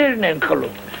վերջին ձիերն են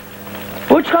խլում։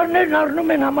 Ոչխարներն առնում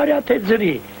են համարյա թե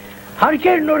ձրի։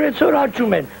 Հարկերն օրեցօր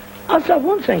աճում են։ Ասա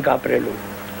ո՞նց ենք ապրելու։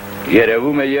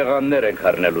 Երևում է եղաններ ենք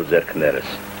առնելու ձեռքներս։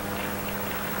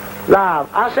 Լավ,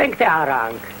 ասենք թե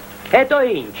արանք։ Հետո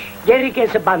ինչ,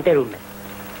 գերիկեսը բանտերում է։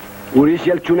 Ուրիշ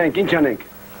ելք չունենք, ինչ անենք։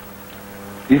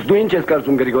 Իսկ դու ինչ ես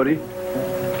կարծում Գրիգորի։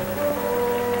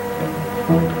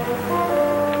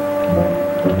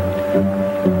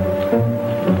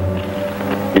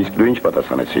 Իսկ դու ինչ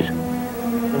պատասխանեցիր։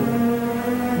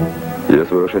 Ես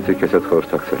որոշեցի քեզ հետ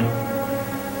խորհրդակցել։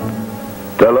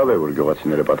 Դա լավ է, որ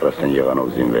գյուղացիները պատրաստ են եղանով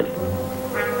զինվել,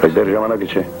 բայց դեռ ժամանակը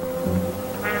չէ։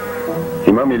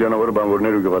 Հիմա միլիոնավոր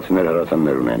բանվորներ ու գյուղացիներ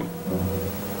հրացաններ ունեն։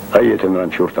 Այ եթե նրան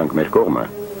չորտանք մեր կողմը,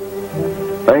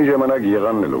 այն ժամանակ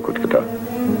եղանն էլ օգուտ կտա։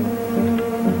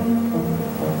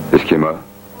 Իսկ հիմա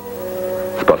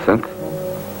սպասենք,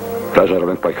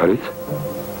 հրաժարվենք պայքարից։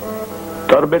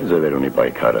 Տարբեր ձևեր ունի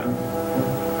պայքարը։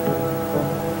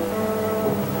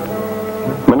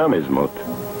 Մնա մեզ մոտ,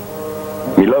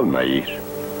 մի լավ նայիր,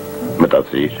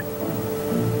 մտածիր։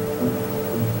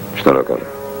 Շնորհակալ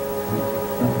եմ։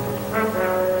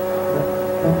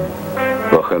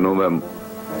 Վախենում եմ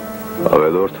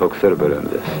ավելորդ հոգսեր բերեմ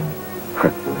ձեզ։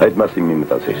 Այդ մասին մի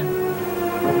մտածիր։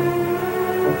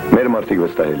 Մեր մարդիկ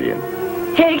վստահելի են։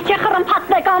 Հերիք չէ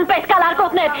խռմփացնեք անպես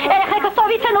կալարկոտներ, երեխեքը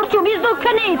սովից են ուրճում, իսկ դուք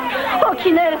քնից,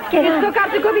 հոգիներս կերան։ Իսկ դուք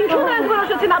արդյոք ինչու նրանք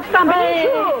որոշեցին ապստամբել,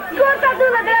 ինչու։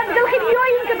 Գործադուլը դրանց գլխին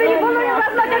յոյին կբերի բոլորին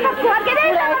ռազմակարգած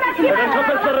կուհարկերել ժամանակի։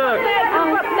 Վերջապես սրը։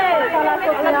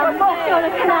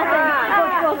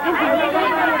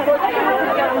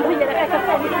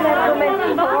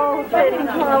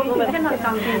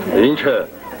 Ինչը,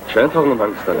 չեն թողնում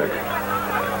հանգստանալ։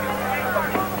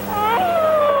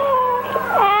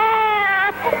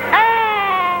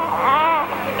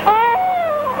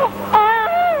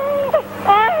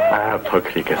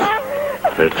 Փոքրիկս,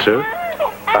 վերցրու։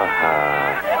 Ահա։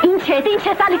 Ինչ է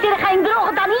տալիս երեխային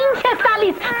գրողը տան, ինչ է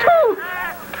տալիս, թու։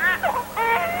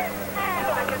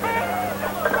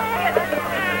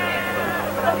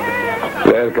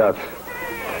 Վեր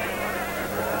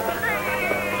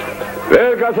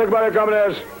կացեք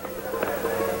բարեկամներ։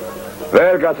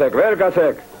 Վեր կացեք։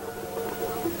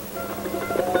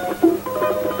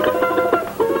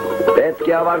 Պետք է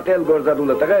ավարտել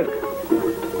գործադուլը, տղերք։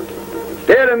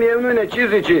 Տերը միևնույն է, չի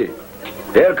զիջի։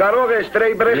 Դեր կարող է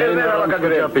շտրեի բրեխերներ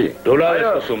հավաքագրել։ Դու լավ ես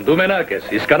խոսում, դու մենակ ես,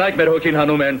 իսկ կանայք մեր հոգին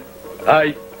հանում են։ Հայ։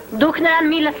 Դուք նրան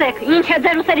մի լսեք, ինչ է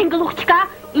ձեր ուսերին գլուխ չկա,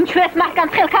 ինչու ես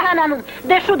մարդկանց խելքահանանում։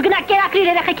 Դե շուտ գնա կերակրիր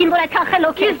երեխեքին, որ այդքան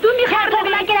խելոք է։ Իսկ դու մի խառնող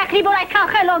գնա կերակրի, որ այդքան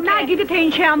խելոք է։ Նա գիտի թե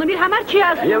ինչ է անում, իր համար չի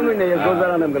ասում։ Միևնույն է, ես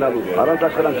գործարան եմ գնալու, առանց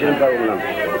աշխարհանք չեմ կարող մնամ։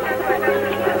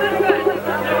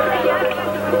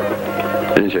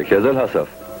 Ինչ է, քեզ էլ հասավ։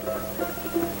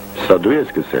 Սա դու ես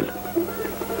սկսել։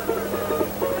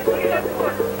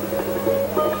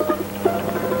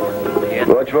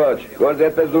 Ոչ, գործ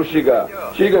այդպես դուրս չի գա,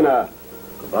 չի գնա։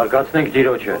 Բարգացնենք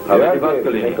դիրոջը։ Ավելի բաց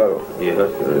կլինի։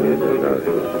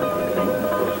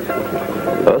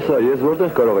 Ասա, ես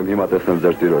որտեղ կարող եմ հիմա տեսնել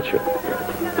ձեր տիրոջը։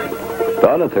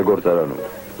 Տանը թե գործարանում։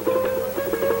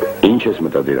 Ինչ ես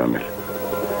մտադիր անել։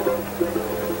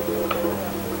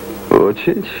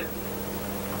 Ոչինչ։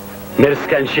 Մեր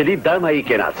սկանշելի դամայի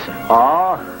կենաց։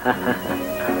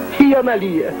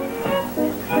 Հիանալի է։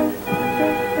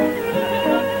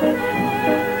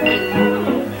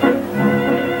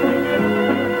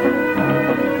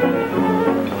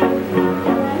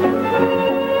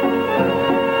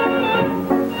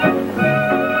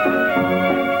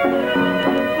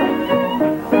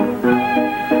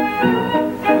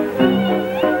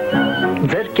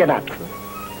 Կենատ։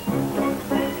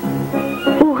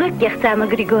 Ուղղակ կեղծամը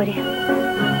Գրիգորի։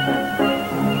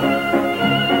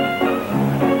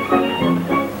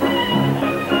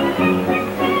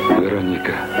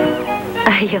 Վերոնիկա։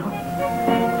 Այո։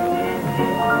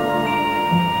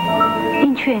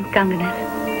 Ինչու ենք կանգնել։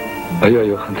 Այո,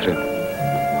 խնդրեմ։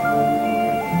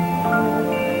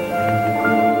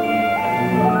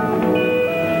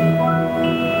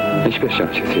 Ինչպես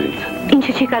շնչես իրից։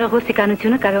 Ինչը չի կարող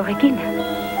ոստիկանությունը կարող է կինը։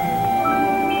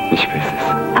 Ինչպես ես։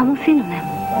 Ամուսին ունեմ։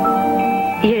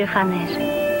 Երեխաներ։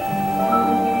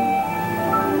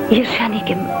 Երջանիկ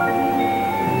եմ։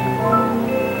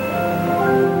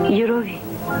 Յուրովի։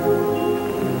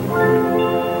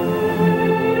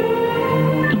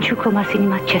 Ինչու քո մասին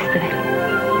իմաց չես տվել։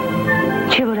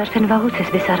 Չէ՞ որ արդեն վաղուց ես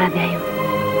Բեսարաբիայում։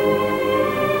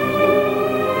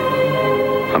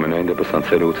 Ամենայն դեպս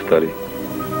անցել 8 տարի։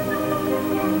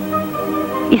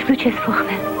 Իսկ դու չես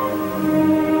փոխվել։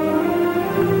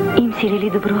 Իմ սիրելի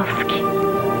Դուբրովսկի։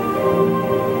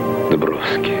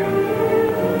 Դուբրովսկի։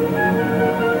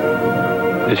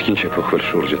 Իսկ ինչ է փոխվել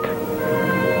շուրջդ։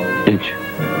 Ինչ։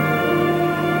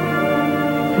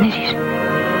 Ներիր։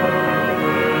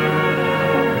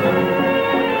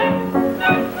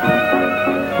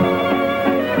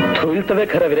 Թույլ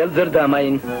տվեք հրավիրել ձեր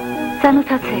դամային։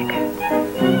 Ծանոթացեք։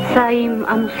 Սա իմ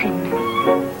ամուսինն է։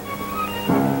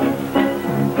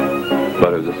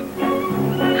 Բարև ձեզ։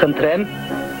 Խնդրեմ։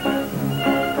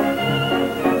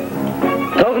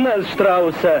 Թողնել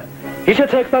Շտրաուսը։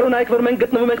 Հիշեցեք, պարոնայք, որ մենք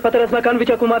գտնվում ենք պատերազմական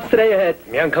վիճակում Ավստրիայի հետ։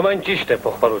 Միանգամայն ճիշտ է,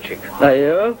 փոխպարուչիկ։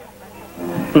 Այո։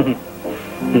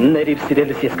 Ներիր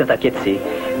սիրելիս ես կտակեցի։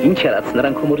 Ինչ արած,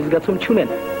 նրանք հումորի զգացում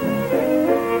չունեն։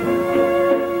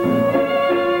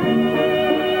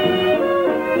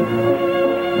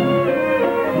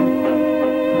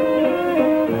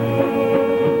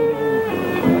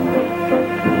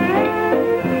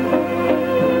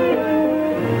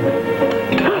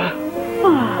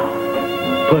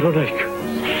 Պարոնայք,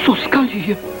 սոսկալի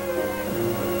է։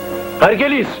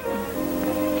 Հարգելիս։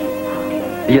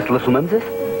 Ես լսում եմ ձեզ։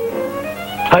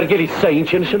 Հարգելիս, սա ինչ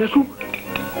է նշանակում։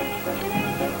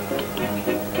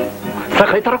 Սա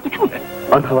խայտարակություն է։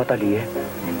 Անհավատալի է։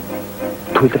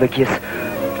 Թույլ տվեք ես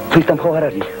ցույց տամ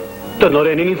խոհարարին։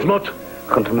 Տնօրենին ինձ մոտ։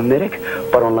 Խնդրում եմ ներեք,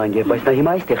 պարոն Լանգե, բայց նա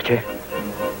հիմա այստեղ չէ։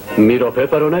 Մի րոպե,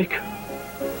 պարոնայք։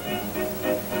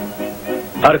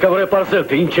 Հարկավոր է պարզել,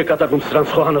 թե ինչ է կատակում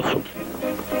սրանց խոհանոցում։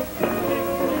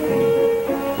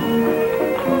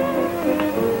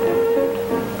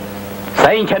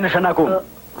 Սա ինչ է նշանակում։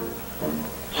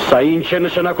 Սա ինչ է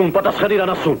նշանակում, պատասխանիր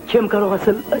անասուն։ Չեմ կարող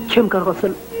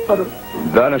ասել, պարոն։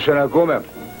 Դա նշանակում է,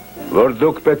 որ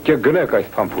դուք պետք է գնեք այս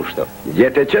փամփուշտը։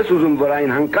 Եթե չես ուզում, որ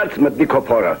այն հանկարծ մտնի քո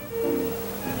փորը։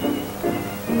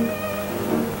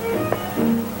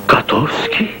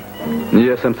 Կատովսկի։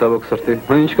 Ես եմ ցավոք սրտի։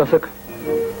 Ինչ կասեք։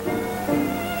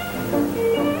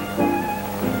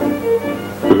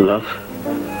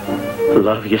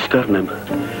 Լավ, ես կառնեմ։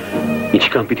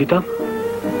 Ինչքան պիտի տամ։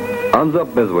 Անձամբ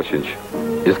մեզ ոչինչ։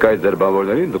 Իսկ այդ ձեր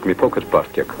բանվորներին դուք մի փոքր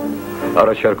պարտքեք։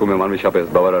 Առաջարկում եմ անմիջապես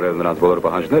բավարարել նրանց բոլոր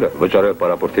պահանջները, վճարել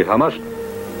պարապորտի համար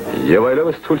եւ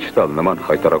այլևս ցույց չտալ նման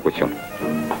խայտարակություն։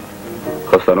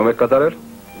 Խոստանում եք կատարել։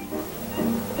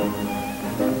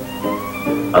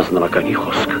 Ազնվականի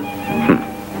խոսք։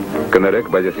 Կներեք,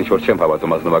 բայց ես ինչ-որ չեմ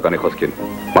հավատում ազնվականի խոսքին։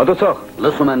 Մատուցող։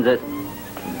 Լսում եմ ձեզ։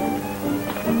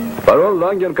 Պարոն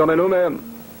Լանգեն կամենում է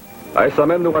այս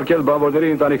ամենն ուղարկել բանվորների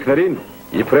ընտանիքներին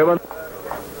իբրև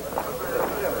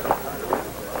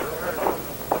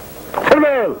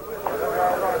Թրվել։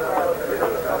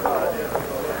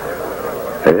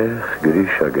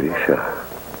 Գրիշա,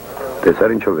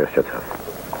 տեսար ինչով վերջացավ։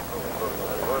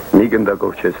 Մի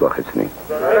գնդակով չես վախեցնի։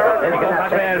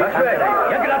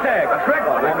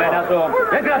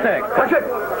 Երկրացեք։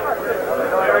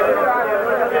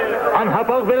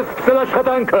 Անհապաղ վերսկսել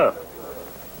աշխատանքը։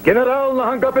 Գեներալ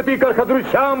նահանգապետի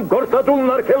կարգադրությամբ գործադուլն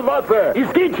արգելված է։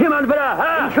 Իսկ ինչ իման վրա,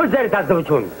 հա։ Ինչու ձեր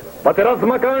դասություն։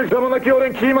 Պատերազմական ժամանակի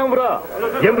օրենքի իման վրա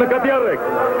եւ նկատի առեք,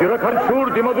 յուրաքանչյուր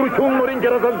դիմադրությունն օրին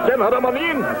գերազանցեն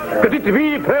հրամանին կդիտվի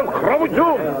թեև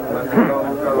խռովություն։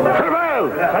 Սրվել։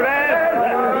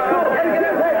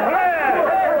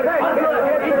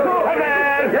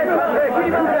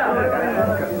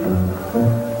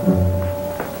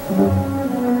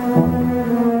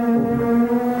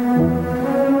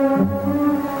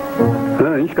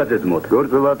 Ինչ կա ձեզ մոտ,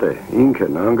 գործը վատ է, ինքը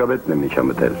նահանգապետն է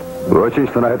միջամտել։ Ոչինչ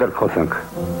տնահետեր խոսենք։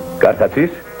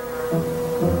 Կարդացիր։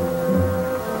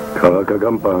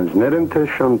 Քաղաքական պահանջներ են, թե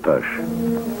շանտաժ։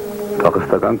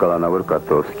 Փախստական կալանավոր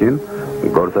Կատովսկին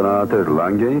գործարանատեր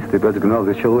Լանգեին ստիպեց գնալ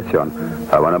վիճելության։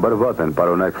 Հավանաբար վատ են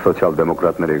պարոնայք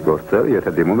սոցիալ-դեմոկրատների գործեր,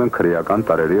 եթե դիմում են քրեական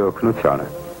տարերի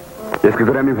օգնությանը։ Ես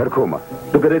կգրեմ իմ հերքումը։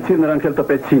 Դու գրեցիր, նրանք էլ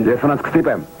տպեցին, Ես նրանց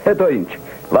կստիպեմ։ հետո ինչ։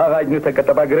 Վաղ այդ նյութը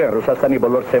կտպագրեն Ռուսաստանի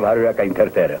բոլոր սև հարյուրակային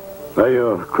թերթերը։ Այո,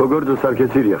 քո գործը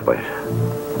սարքեցիր, եղբայր։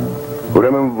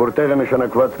 Ուրեմն որտեղ է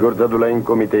նշանակված գործադուլային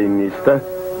կոմիտեի նիստը։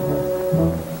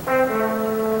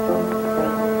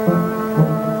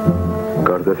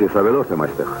 Կարծես ես ավելորդ եմ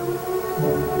այստեղ։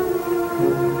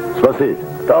 Սպասիր։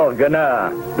 Թող գնա։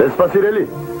 Դեսպասիրելի։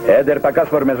 Դեր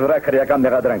պակաս որ մեզ վրա քրեական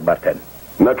մեղադրանք բարթեն։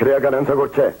 Նա քրեական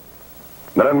անձագործ չէ։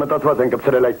 Նրան մտածված են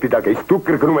կպցրել այդ պիտակը, իսկ դուք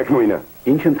կրկնում եք նույնը։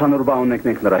 Ինչ ընդհանուր բան ունենք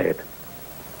մենք նրա հետ։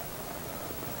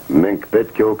 Մենք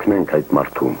պետք է օգնենք այդ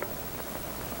մարդուն,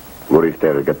 որ իր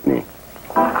տեղը գտնի։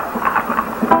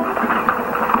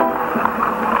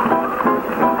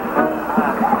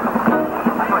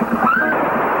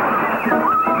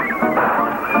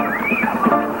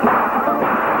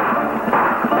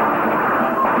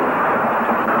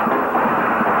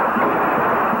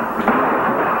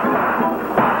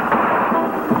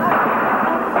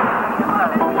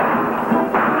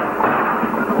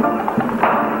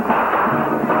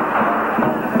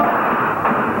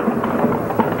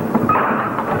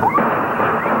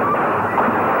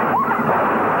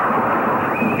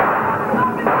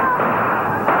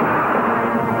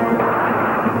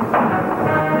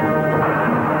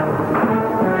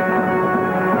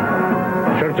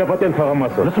 Շրջապատել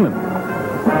թաղամասը։ Լսում եմ։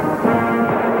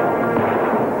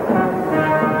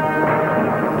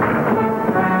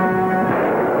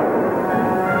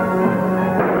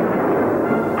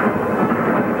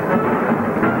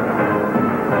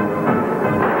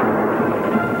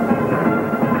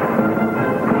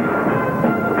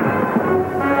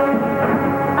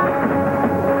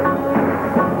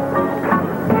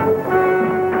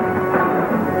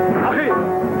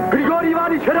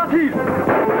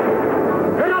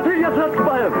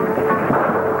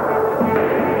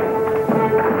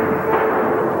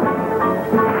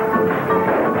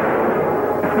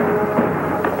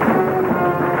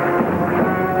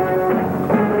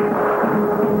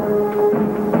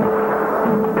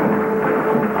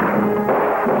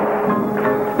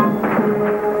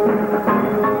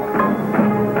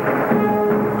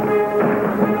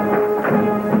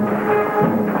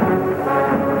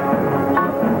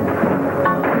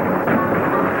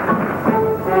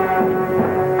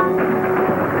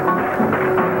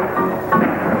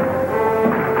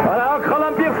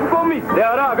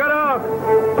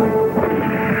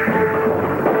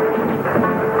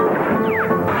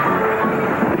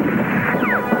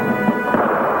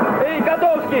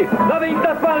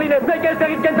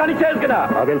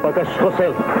 Ավել պակաս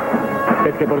չխոսել,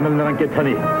 պետք է բռնել նրան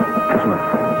կենդանի, ասում եմ,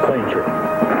 սա ինչ է։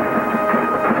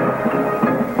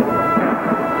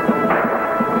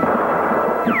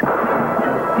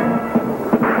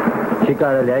 Չի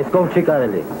կարելի, այս կողմ չի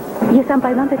կարելի։ Ես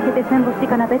անպայման պետք է տեսնեմ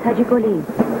ոստիկանապետ Հաջիկոլիին։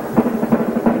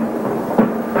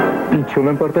 Ինչու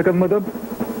եմ պարտական, մադամ։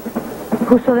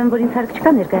 Հուսով եմ, որ ինձ հարկ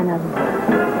չկա ներկայանալու։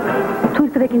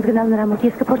 Թույլ տվեք ինձ գնալ նրա մոտ,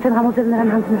 ես կփորձեմ համոզել նրան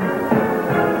հանձնել։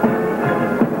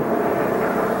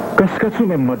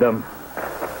 Կասկածում եմ, մադամ,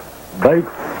 բայց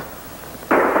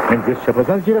մենք ձեզ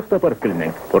չափազանց երախտապարտ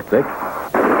կլինենք, փորձեք,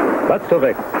 բաց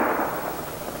թողեք։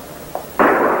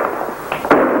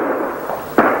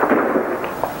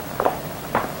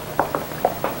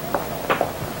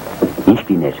 Ինչ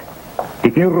պիներ։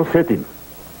 Տիկին Ռուսետին,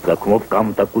 ծակումով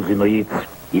կամ տակուզինոյից։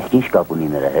 Իսկ ինչ կապ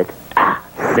ունի նրա հետ։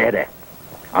 Սեր է,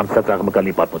 անցած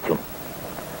աղմկալի պատմություն։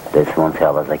 Տես ոնց է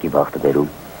ավազակի բախտը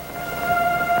բերում։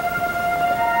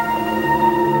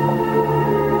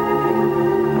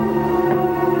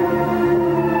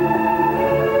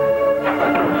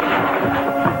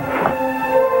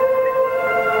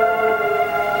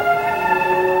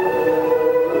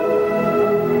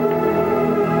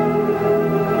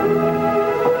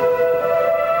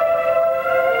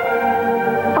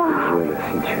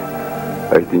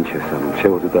 Այդ ինչ ես անում, չէ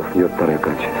որ դու 17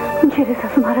 տարեկան չես։ Ինչեր ես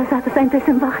ասում հարազատս, այնպես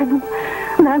եմ վախենում։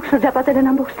 Նրանք շրջապատել են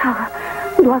ամբողջ թաղը։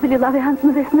 Դու ավելի լավ է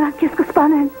հանձնվես, նրանք քեզ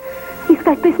կսպանեն։ Իսկ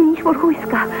այդպես մի ինչ որ հույս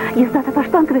կա, ես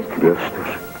դատապաշտպան կվերցնեմ։ Վերջտուր։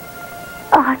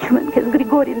 Աղաչում եմ քեզ,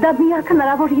 Գրիգորի, դա միակ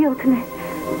հնարավոր ելքն է։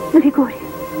 Գրիգորի,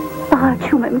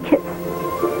 աղաչում եմ քեզ։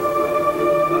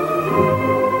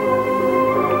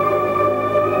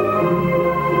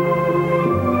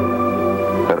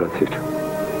 Հեռացիր։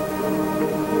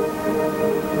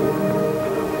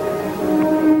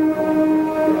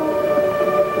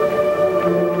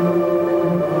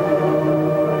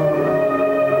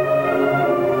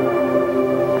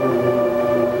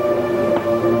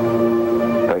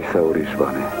 Ուրիշ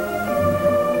բան է։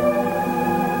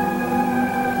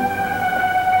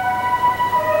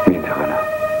 Ինչ եղանա։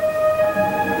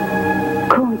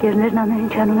 Քո ընկերներն ամեն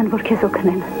ինչ անում են, որ քեզ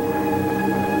օգնեն։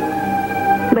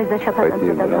 Բայց դա չափազանց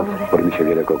վտանգավոր է։ Որ միշտ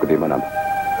երեկո կդիմանամ։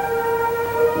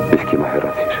 Իսկ հիմա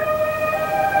հեռացիր։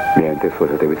 Միայն տես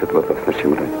որ հետևից պատվաստներ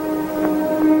չի մնան։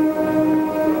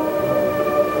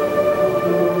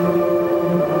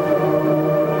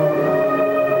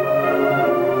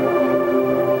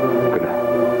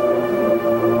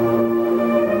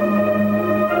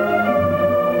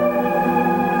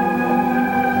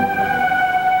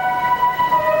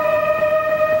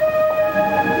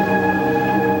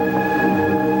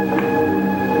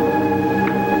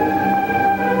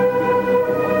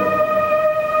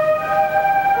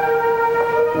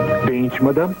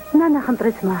 madame? Նա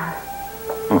խնդրեց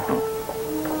մահը։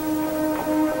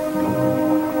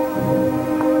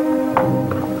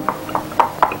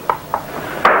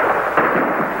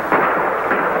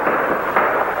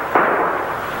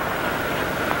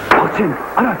 Verchin,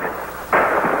 արագ։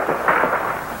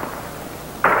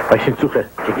 Այսին ծուխ է։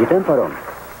 Չգիտեմ, պարոն։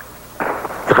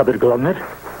 Ծխաբեր գլաններ։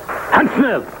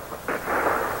 Հանցնել։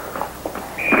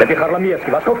 Դեպի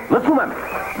Խարլամիևսկի, Վասկով, լծում եմ։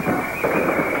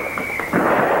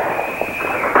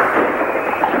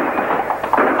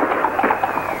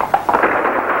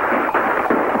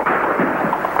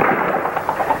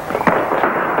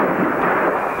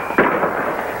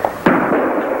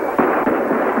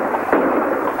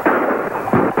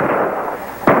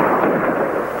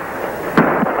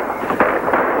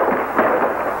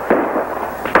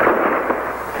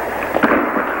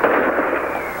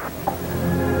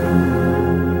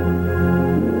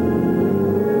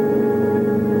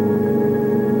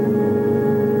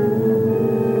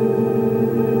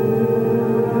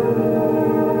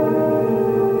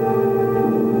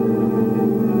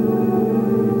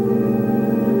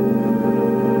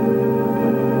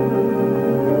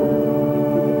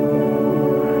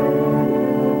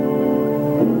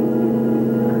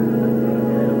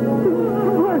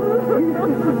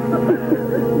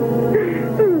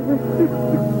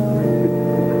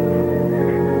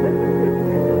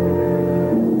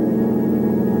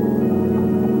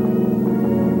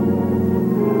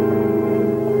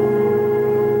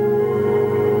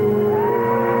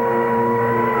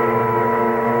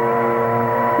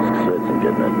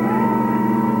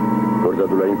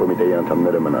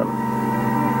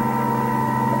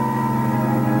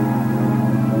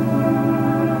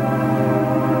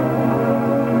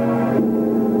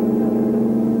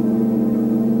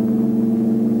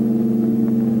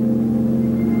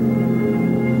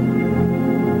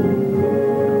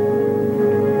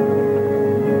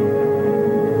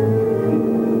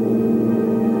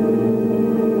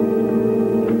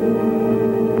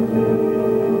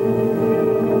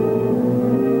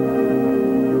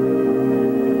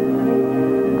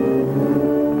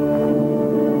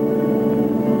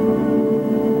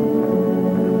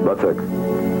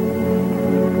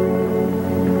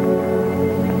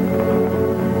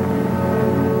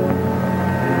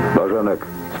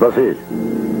 Սպասիր,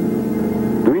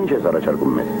 դու ինչ ես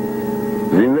առաջարկում մեզ,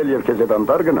 զինվել և կեզ հետ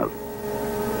անտար գնալ,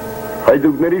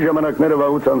 հայդուկների ժամանակները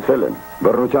վաղուց անցել են,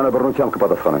 բռնությանը բռնությամբ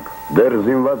կպատասխանենք, դեր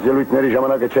զինված ելույթների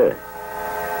ժամանակը չէ,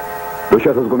 դու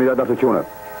շատ զգում իրադարձությունը,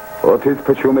 օդից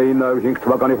փչում է 905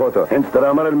 թվականի հոտը, հենց դրա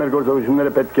համար էլ մեր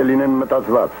գործողությունները պետք է լինեն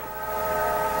մտածված,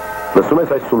 լսում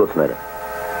ես այս սուլոցները,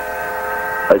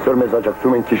 այսօր մեզ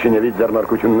աջակցում են Քիշինևի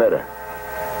ձեռնարկությունները,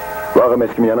 վաղը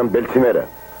մեզ կմիանան բելցիները,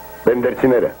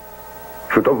 բենդերցիները,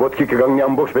 շուտով ոտքի կգանգնի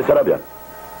ամբողջ Բեսարաբիան։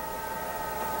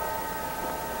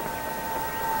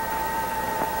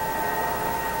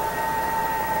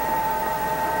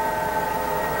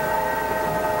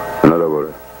 Հնարավոր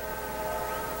է։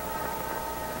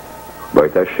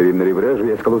 Բայց այս շիրիմների վրեժը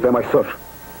ես կլուծեմ այսօր,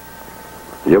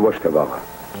 և ոչ թե վաղը։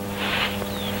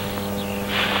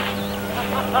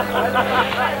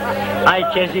 Այ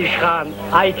քեզ իշխան,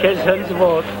 այ քեզ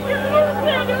հնձվոտ։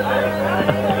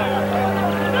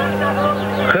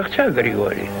 Խղճա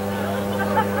Գրիգորի,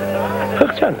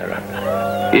 խղճա նրան։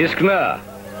 Իսկ նա,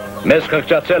 մեզ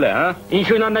խղճացել է, հա?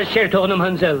 Ինչու նա մեզ չէր թողնում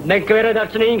հնձել, մենք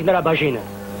կվերադարձնեինք նրա բաժինը։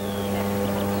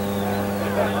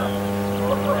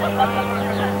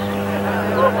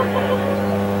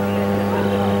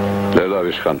 Դե լավ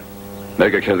իշխան,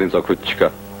 մեկը քեզ ինձ օգուտ չկա։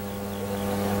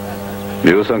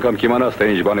 Մյուս անգամ կիմանաս, թե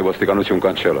ինչ բանի ոստիկանություն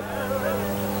կանչելը։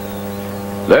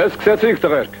 Դե սկսեցինք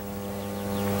տղերք։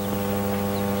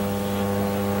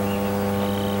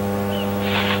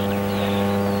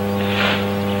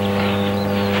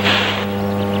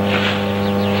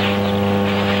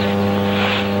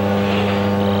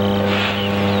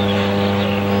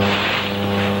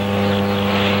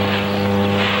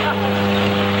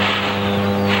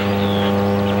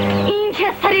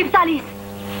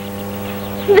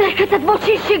 Դերքըցդ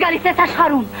ոչինչ չի գալիս ես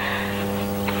աշխարհում։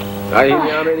 Այ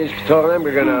հիմա ամեն ինչ կթողնեմ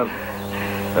կգնամ։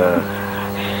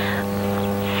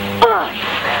 Այ։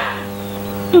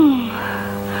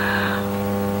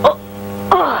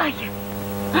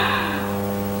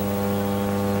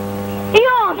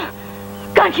 Իոն,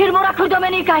 կանչիր մորաքուր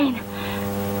Դոմենիկային։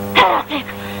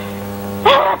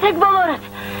 Հեռացեք բոլորդ։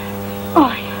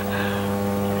 Այ։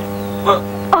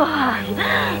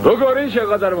 Գոգոր ինչ է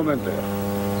կատարվում այնտեղ։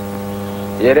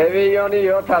 Երևի Իոնի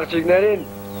 7 աղջիկներին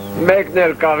մեկն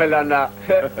էլ կավելանա։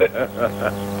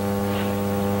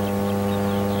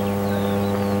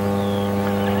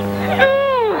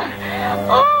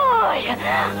 Օй!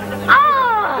 Այ!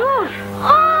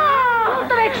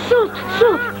 Արեք շուտ,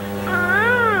 շուտ։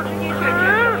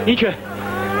 Ինչ է։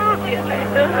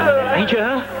 Ինչ է,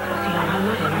 հա։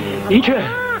 Ինչ է։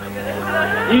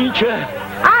 Ինչ է։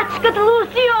 Աչքդ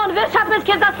լուսիոն, վերջապես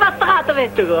քեզ ասված տղա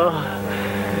տվեց։ Տղա։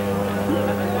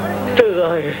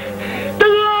 Տղա է։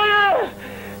 Տղա է։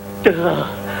 Տղա։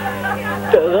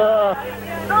 Տղա։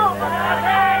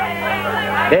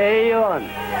 Դեյոն,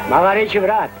 մաղարիչ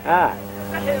վրատ, հա։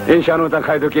 Ինչ անում տանք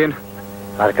Հայդուկին։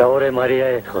 Հարկավոր է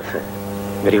Մարիայի հետ խոսել։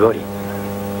 Գրիգորի,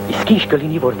 իսկ ինչ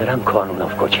կլինի, որ նրան քո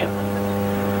անունով կոչեմ։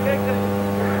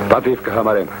 Պատիվ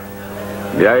կհամարեմ։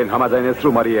 Միայն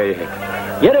համաձայնեցրու Մարիայի հետ։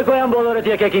 Երեկոյան բոլորդ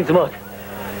եկեք ինձ մոտ։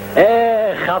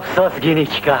 Ափսոս գինի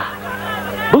չկա։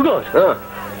 Բուգոր,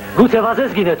 գուցե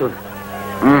վազես գինետուն։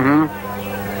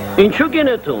 Ինչու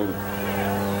գինետուն։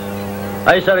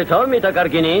 Այս արիթով մի տակար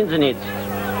գինի ինձնից։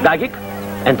 Գագիկ,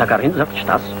 են տակարին զրդ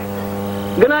չտաս։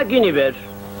 Գնա գինի վեր։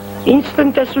 Ինձ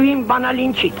տնտեսուին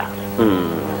բանալին չի տա։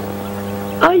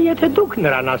 Այ եթե դուք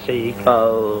նրան ասեիք։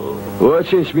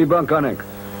 Ոչինչ մի բան կանենք։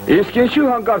 Իսկ ինչու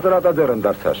հանկարծ հրատադեր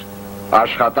ընդարձար։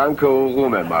 Աշխատանքը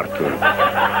ուղում է մարդուն։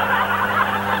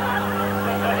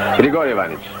 Գրիգոր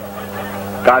Իվանիչ,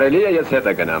 կարելի է ես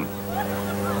հետը գնամ։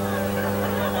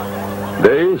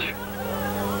 Դե ինչ։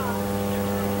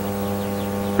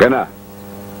 Գնա։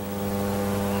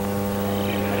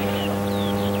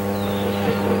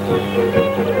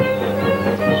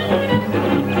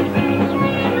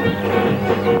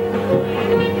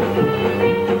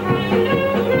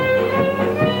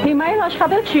 Հիմա էլ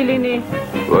աշխատել չի լինի։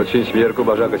 Ոչինչ մի երկու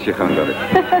բաժակը չի խանգարել։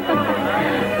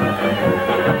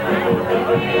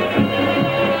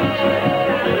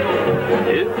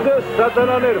 Դες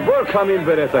սատանաներ, որ քամին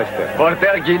բերեց այստեղ։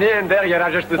 Որտեղ գինի, ընդեղ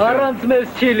երաժշտություն։ Առանց մեզ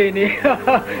չի լինի։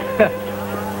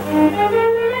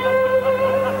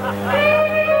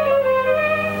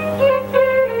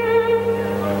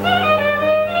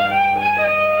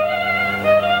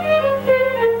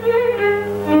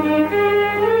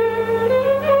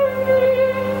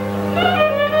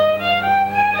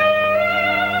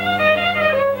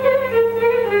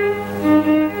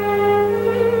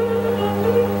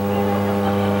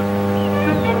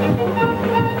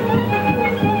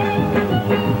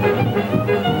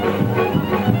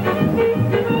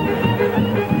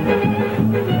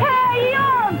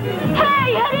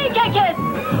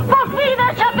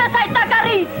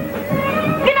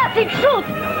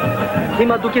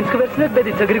 Հիմա դուք ինձ կվերցնեք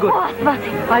բեդիցը, Գրիգոր։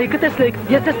 Աստվածին։ Այ կտեսնեք,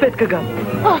 ես ես պետք կգամ։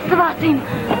 Աստվածին։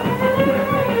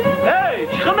 Հեյ,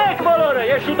 չխմեք բոլորը,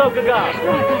 ես շուտով կգամ։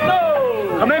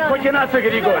 Խմեք քո կենացը,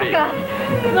 Գրիգորի։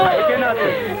 Այ կենացը։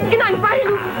 Գնանք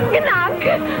բայլու, գնանք։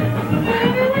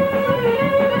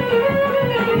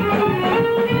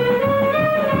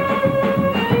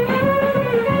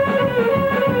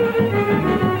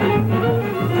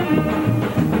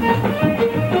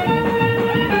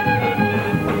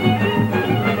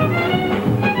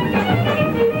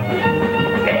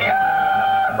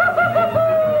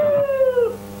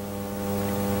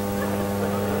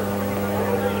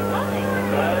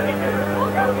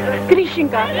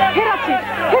 Գրիշինկա,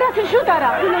 հերացիր շուտ արա։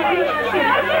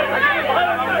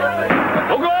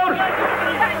 Բուգոր։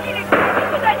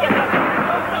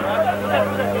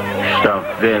 Շտապ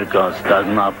վեր գազ,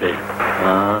 տագնապ է,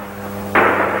 հա։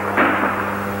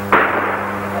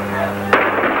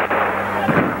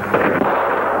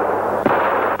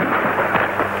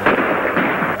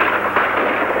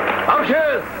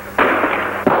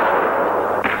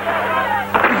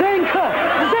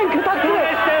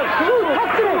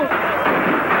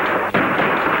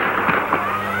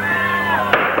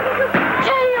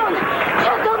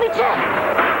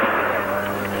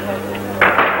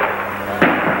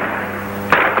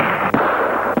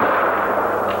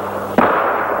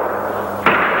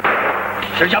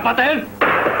 Շրջապատել։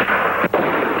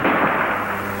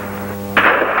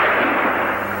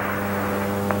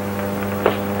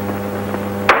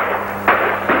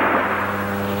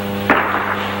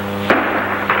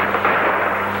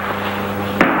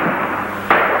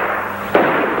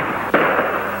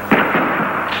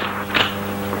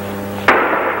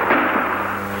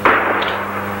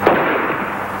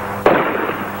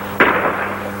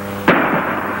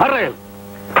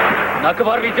 Նա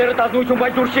կվարվի ձերը տազնույթում,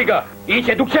 բայց դուրս չի գա։ Ինչ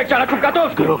է, դուք չեք ճանաչում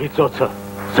կատով։ Գրողի ծոցը,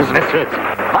 զզվեցրեց։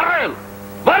 Վարել,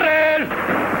 վարել։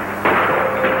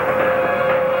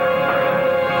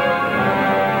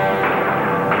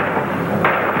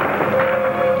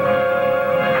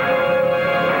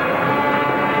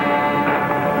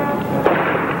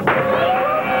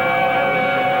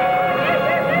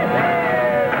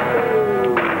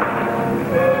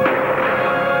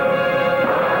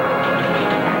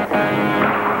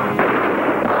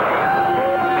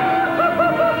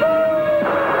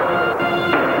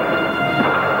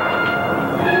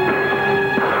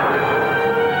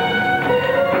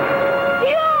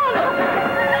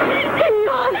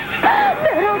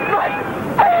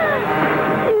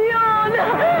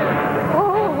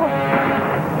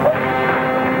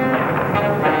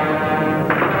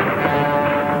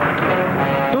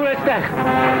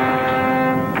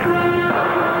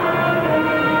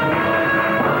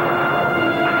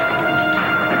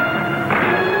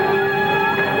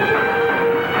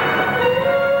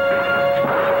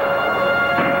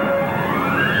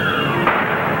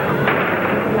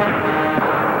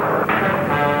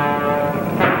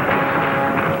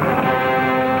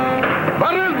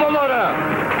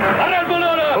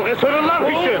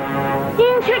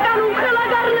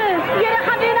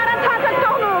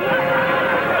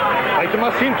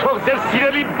 մասին թող ձեր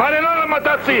սիրելի բարենալը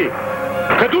մտածի,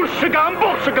 կդուր շկա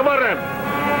ամբողջը կվարեմ։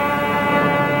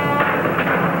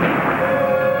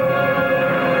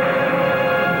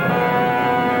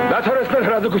 Դադարեցնել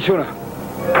հրադուկությունը։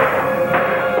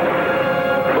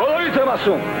 Բոլորից եմ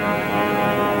ասում։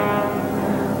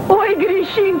 Ой,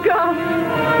 Гришенька!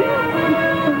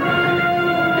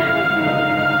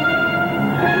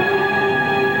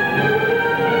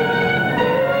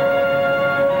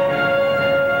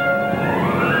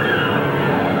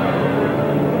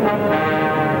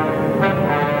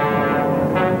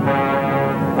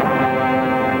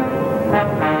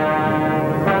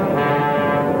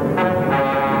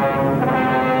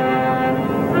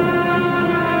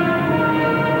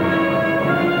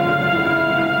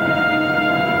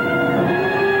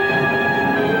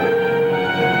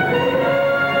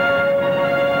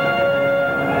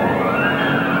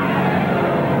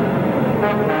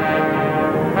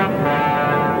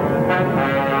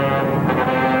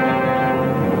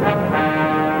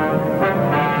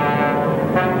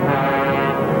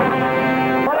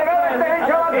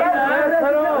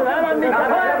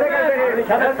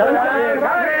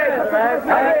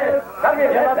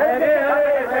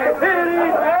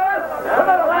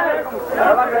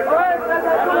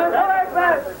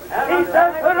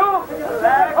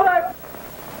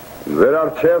 Ձեր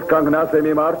առջև կանգնած է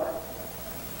մի մարդ,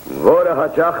 որը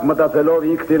հաճախ մտածելով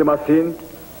ինքն իր մասին,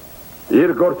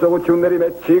 իր գործողությունների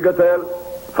մեջ չի գտել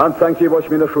հանցանքի ոչ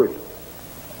մի նշույլ։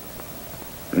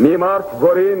 Մի մարդ,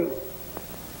 որին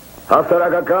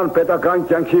հասարակական պետական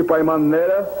կյանքի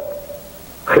պայմանները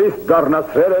խիստ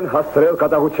դառնացրել են հասցրել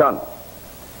կատաղության,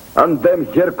 ընդդեմ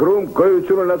երկրում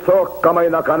գոյություն ունեցող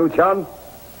կամայնականության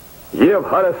և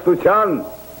հարստության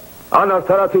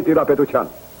անարդարացի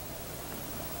տիրապետության։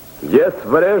 Ես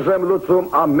վրեժ եմ լուծում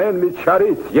ամեն մի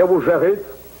չարից և ուժեղից,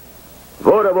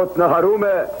 որը ոտնահարում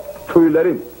է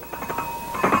թույլերին։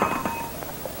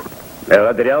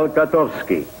 Մեղադրյալ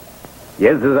Կատովսկի,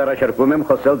 ես ձեզ առաջարկում եմ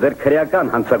խոսել ձեր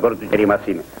քրեական հանցագործությունների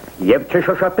մասին և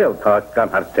չշոշափել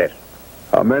քաղաքական հարցեր։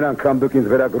 Ամեն անգամ դուք ինձ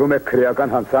վերագրում եք քրեական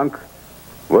հանցանք,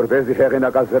 որպեսզի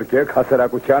հեղինակազրկեք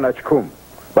հասարակության աչքում,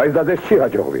 բայց դա ձեզ չի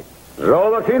հաջողվի։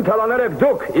 Ժողովրդին թալանել եք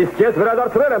դուք, իսկ ես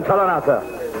վերադարձրել եմ թալանածը։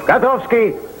 Կատովսկի,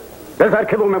 ձեզ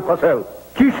արգելում եմ խոսել։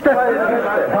 Ճիշտ է։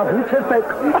 Բավուց է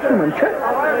պետք, ասում եմ, չէ։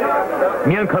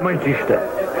 Միանգամայն ճիշտ է։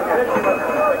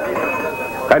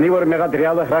 Քանի որ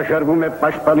մեղադրյալը հրաժարվում է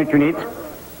պաշտպանությունից,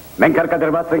 մենք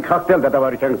հարկադրված ենք խախտել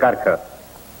դատավարության կարգը։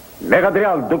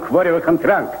 Մեղադրյալ, դուք որևէ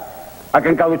խնդրանք,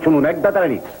 ակնկալություն ունեք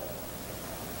դատարանից։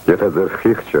 Եթե ձեր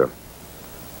խիղճը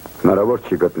հնարավոր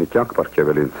չի գտնի կյանք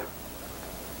պարգևել ինձ,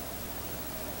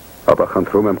 ապա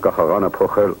խնդրում եմ կախաղանը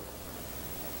փոխել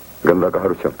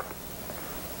գնդակահարությամբ։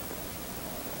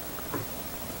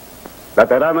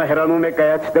 Դատարանը հեռանում է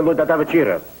կայացնելու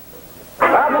դատավճիռը։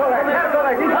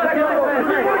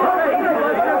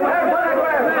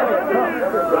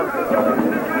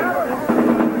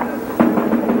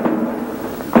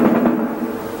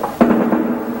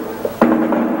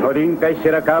 Նորին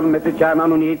կայսերական մեծության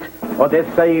անունից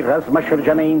Օդեսայի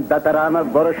ռազմաշրջանային դատարանը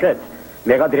որոշեց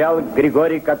մեղադրյալ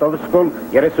Գրիգորի Կատովսկուն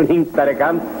 35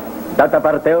 տարեկան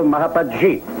դատապարտել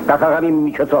մահապատժի կախաղանի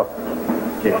միջոցով։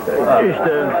 Ճիշտ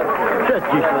է, շատ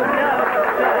ճիշտ է։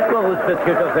 Բաղուց պետք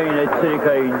է կախային այդ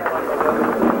սրիկային։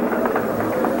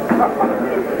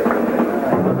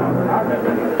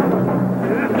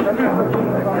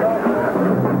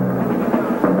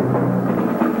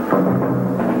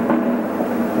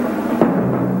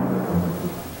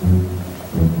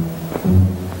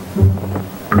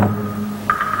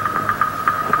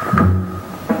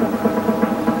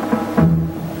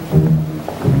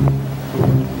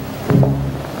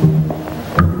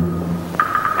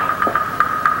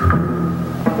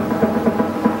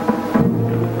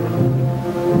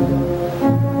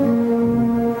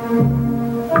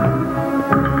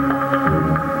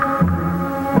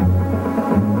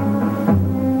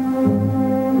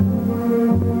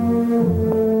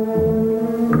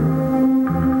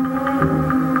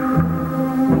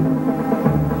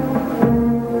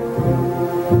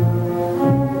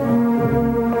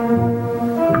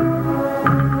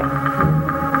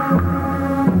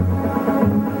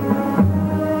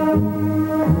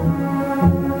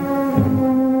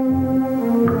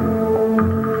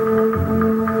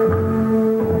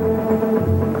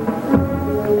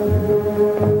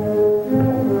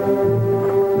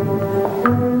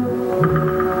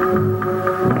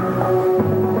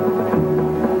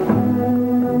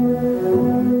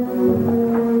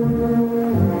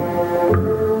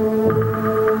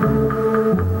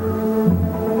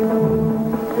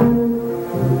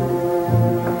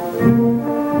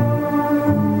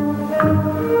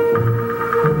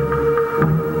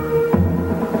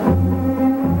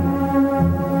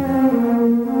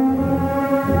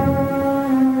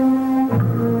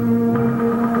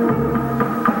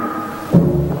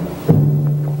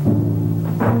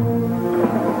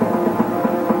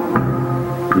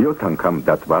 անգամ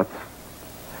դատված,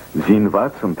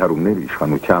 զինված ընդհարումներ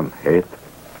իշխանության հետ,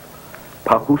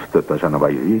 փախուստը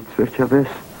տաժանավայրից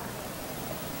վերջապես,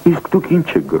 իսկ դուք ինչ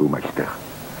եք գրում այստեղ։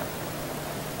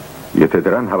 Եթե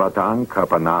դրան հավատանք,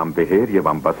 ապա նա անբեհեր եւ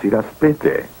անբասիր ասպետ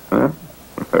է,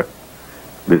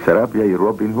 Բեսարաբիայի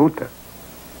Ռոբին Հուդը։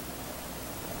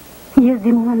 Ես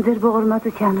դիմում եմ ձեր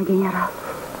ողորմածությանը, գեներալ։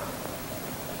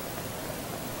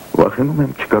 Վախենում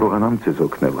եմ չկարողանամ ձեզ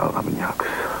օգնել,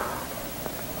 աղամնյակս։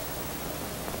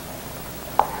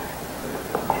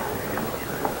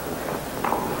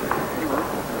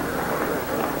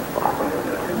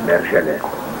 Վերջել է։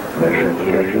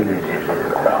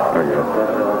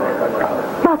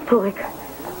 Բաց թողեք։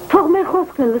 Թող մեր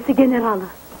խոսքն է լսի գեներալը։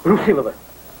 Ռուսիլովը։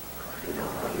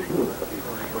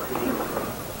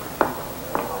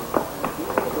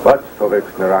 Բաց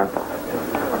թողեք նրան։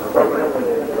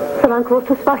 Սրանք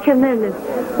որդուս պահքերներն են,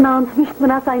 նա ընդմիշտ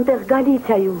մնաց այնտեղ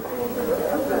Գալիցիայում։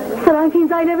 Սրանք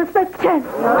ինձ այլևս պետք չեն։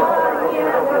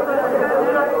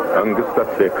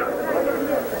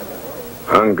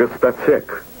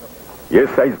 Հանգստացեք,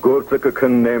 ես այս գործը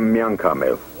կքննեմ մի անգամ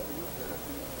էլ։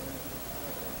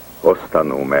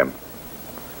 Ոստանում եմ։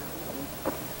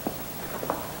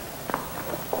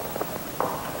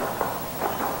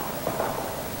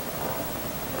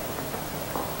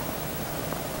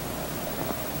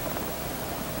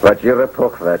 Վաճիրը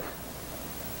փոխվեց։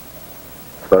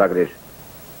 Ստորագրիր։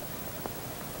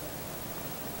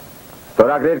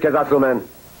 Ստորագրիր քեզ ասում են։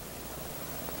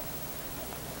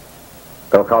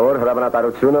 Գլխավոր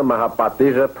հրամանատարությունը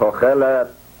մահապատիժը փոխել է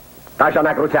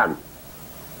դաշնակրության։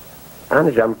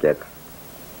 Անժամկետ։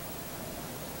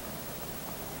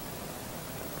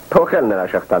 Փոխել նրա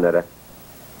շղթաները։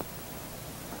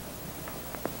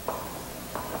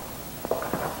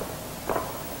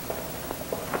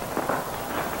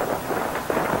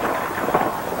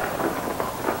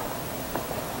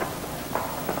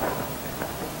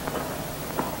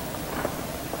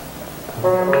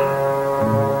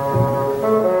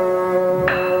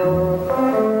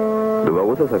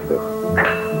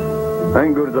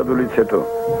 Այն գործադուլից հետո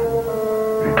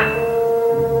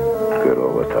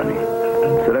գրողը տանի,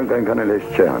 սրանք այնքան էլ հեշտ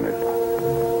չէ անել։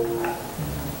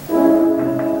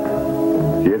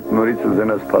 Երբ նորից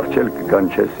ուզենաս փախչել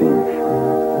կկանչես ինձ։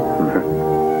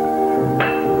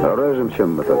 Առայժմ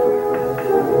չեմ մտածում։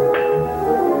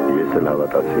 Ես էլ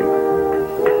հավատացի։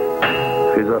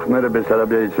 Խիզախները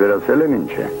Բեսարաբիայից վերացել են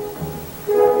ինչ է։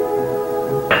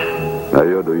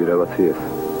 Այո, դու իրավացի ես։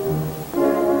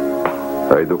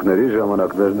 Հայդուկների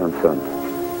ժամանակներն անցան։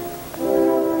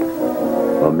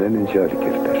 Ամեն ինչ արիք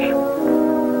էր դեր։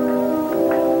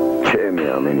 Չէ մի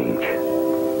ամեն ինչ։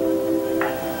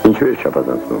 Ինչու ես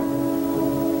չափազանցնում։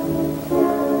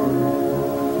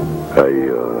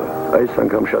 Այո, այս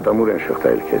անգամ շատ ամուր են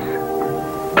շղթայել քեզ։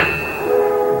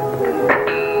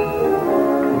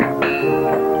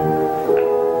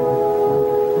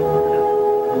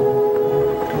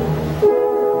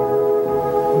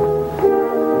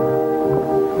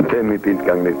 Պինդ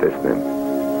կանգնի տեսնեմ։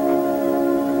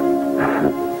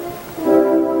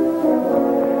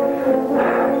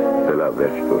 Լավ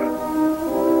վերջ տուր։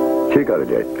 Չի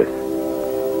կարելի այդպես։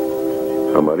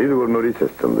 Համարիր, որ նորից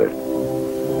ես ծնվել։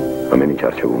 Ամեն ինչ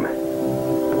արջվում է։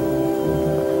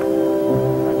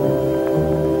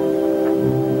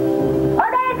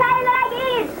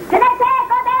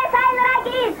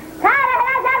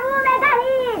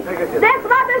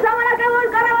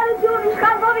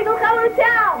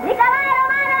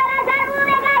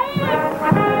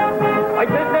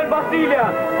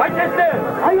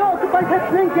 Այո,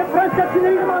 կպայթեցնենք և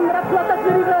ֆրանսիացիների նման նրա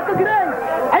պլատակների վրա կգրենք,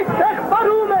 այդտեղ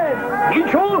պարում են։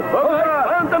 Ինչու,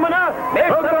 բանտը մնա,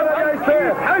 մեր սրավարի այստեղ,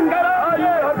 հանգարա,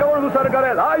 այո, հարկավոր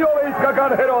լուսարգարել, այո է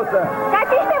իսկական հերոսը։ Դա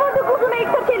ճիշտ է, որ դուք ուզում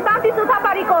էիք թռչել բանտից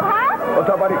օթապարիկով, հա?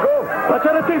 Օթապարիկով։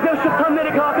 Բաչարը ձեր ձեր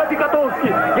շղթաները քաղաքացի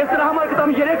Կատովսկի, ես նրա համար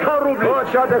կտամ 300 ռուբլի։ Ոչ,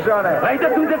 շատ է շան է։ Այդ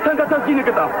դու ձեր ցանկացած գինը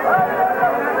կտամ։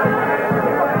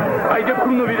 Այդ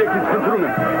դեպքում նվիրեք ինձ,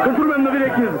 խնդրում եմ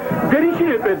նվիրեք ինձ, դեր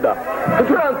ինչին է պետ դա։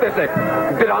 Դրան տեսեք,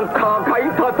 դրան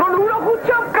քաղաքային թատրոնը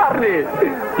ուրախությամբ կառնի։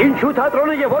 Ինչու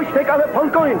թատրոնը եւ ոչ թե կավե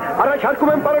փոլկոին,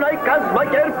 առաջարկում եմ պարոնայք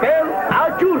կազմակերպել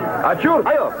աճուր։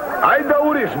 Աճուր։ Այո, Այդ դա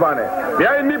ուրիշ բան է։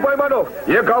 Միայն մի պայմանով,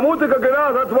 եկամուտը կգնա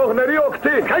ազատվողների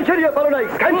օգտին։ Սքանչելի է,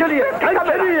 պարոնայք, սքանչելի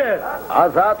է։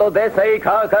 Ազատ Օդեսայի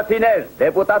քաղաքացիներ,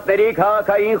 դեպուտատների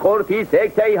քաղաքային խորհրդի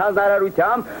սեկցիայի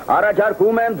հանձնարարությամբ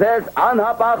առաջարկում եմ ձեզ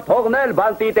անհապաղ թողնել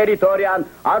բանտի տերիտորիան,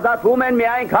 ազատվում են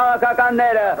միայն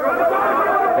քաղաքականները։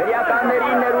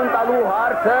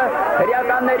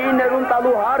 Հրյականներին ներում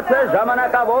տալու հարցը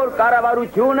ժամանակավոր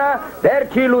կառավարությունը դեռ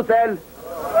չի լուծել։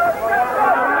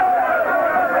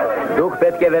 Դուք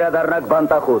պետք է վերադառնաք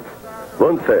բանտախուց։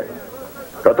 Ոնց է,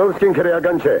 Կատովսկին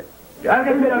քրեական չէ։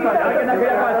 Մենք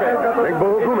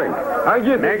բողոքում ենք։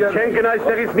 Մենք չենք գնա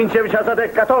այստեղից մինչև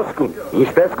չասատեք Կատովսկուն։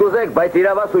 Ինչպես կուզեք, բայց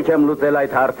իրավասու չեմ լուծել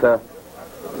այդ հարցը։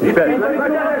 Ինչպես։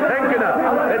 Չենք գնա։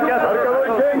 Հարկավոր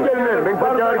չէ ընկերներ, մենք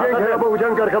պետք է արգենք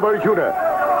հրապողության կարգավարությունը։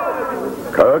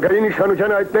 Քաղաքային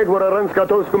իշխանության հայտնեք, որ առանց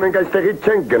Կատովսկու մենք այստեղից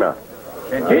չենք գնա։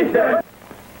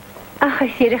 Ախ,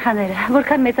 այս երեխաները,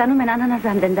 որքան մեծանում են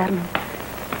անանազանդ են դառնում։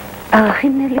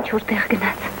 Աղախին էլ ինչ-որ տեղ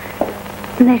գնաց։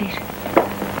 Ներիր։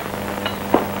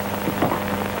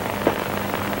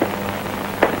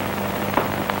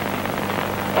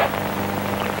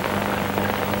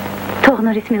 Թող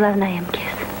նորից մի լավ նայեմ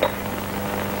քեզ։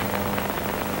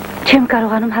 Չեմ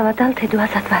կարողանում հավատալ, թե դու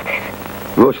ազատված ես։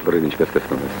 Ոչ լրիվ ինչպես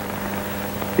տեսնում ես։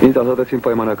 Ինձ ազատեցին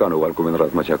պայմանական ուղարկում են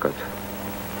ռազմաճակատ։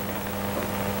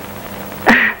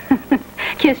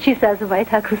 Քեզ չի սազում այդ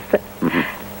հագուստը։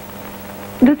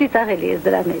 Դու ծիծաղելի ես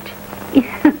դրա մեջ։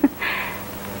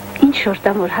 Ինչ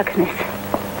շորտամոր հագնես։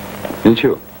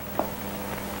 Ինչու։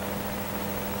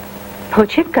 Հո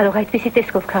չեք կարող այդպիսի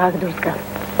տեսքով քաղաք դուրս գալ։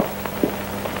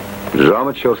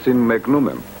 Ժամը 4-ին մեկնում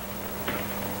եմ։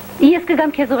 Ես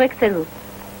կգամ քեզ ուղեկցելու։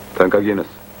 Թանկագինս,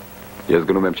 ես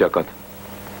գնում եմ ճակատ։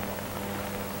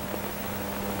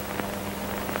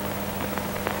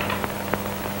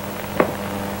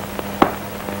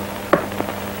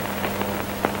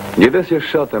 Գիտես, ես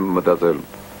շատ եմ մտածել,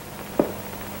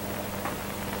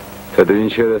 թե դու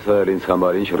ինչեր ես այլ ինձ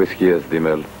համար, ինչ ռիսկի ես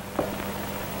դիմել։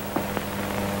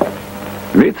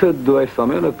 Միթե դու այս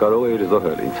ամենը կարող էիր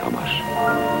զոհել ինձ համար։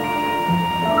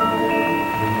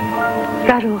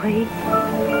 Կարող էի։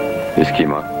 Իսկ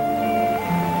հիմա։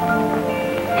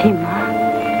 Հիմա։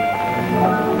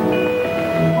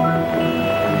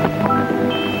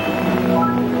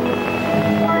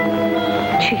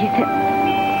 Չգիտեմ։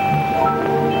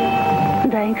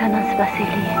 Դա այնքան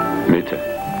անսպասելի է։ Միթե։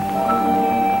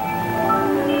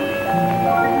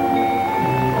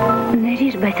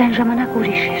 Ներիր, բայց այն ժամանակ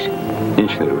ուրիշ էր։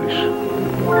 Ինչն էր ուրիշ։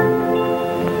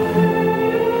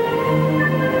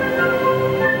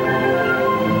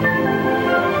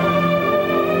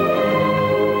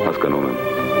 Հասկանում եմ։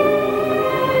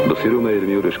 Դու սիրում էիր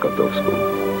մի ուրիշ Կատովսկու։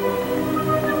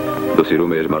 Դու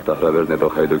սիրում էիր մարտահրավեր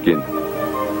նետող Հայդուկին։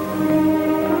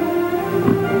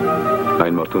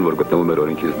 Այն մարդուն, որ գտնվում էր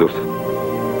օրենքից դուրս։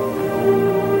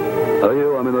 Այո,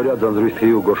 ամենօրյա ձանձրույթի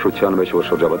ու գորշության մեջ որ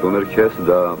շրջապատում էր քեզ,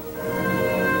 դա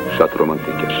շատ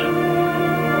ռոմանտիկ էր։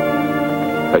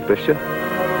 Այդպես չէ։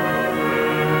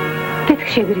 Պետք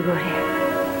չէ, Գրիգորի։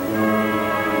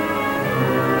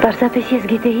 Պարզապես ես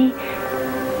գիտեի,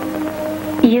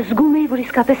 ես զգում էի, որ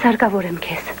իսկապես հարկավոր եմ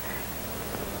քեզ,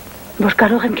 որ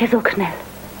կարող եմ քեզ օգնել։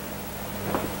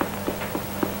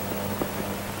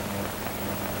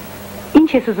 Ինչ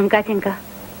ես ուզում, Կատինկա։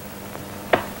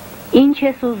 Ինչ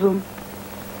ես ուզում։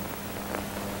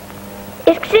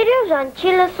 Իսկ Սիրյուժան չի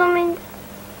լսում ինձ։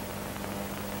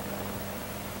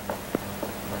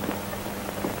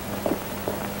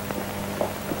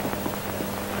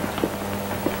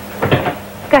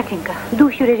 Կատինկա, դու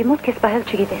հյուրերի մոտ քեզ պահել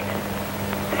չգիտես։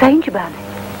 Սա ինչ բան է։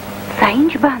 Սա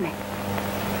ինչ բան է։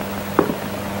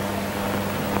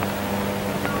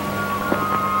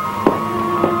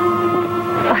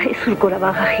 Այ սուր կորավ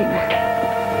աղախինը։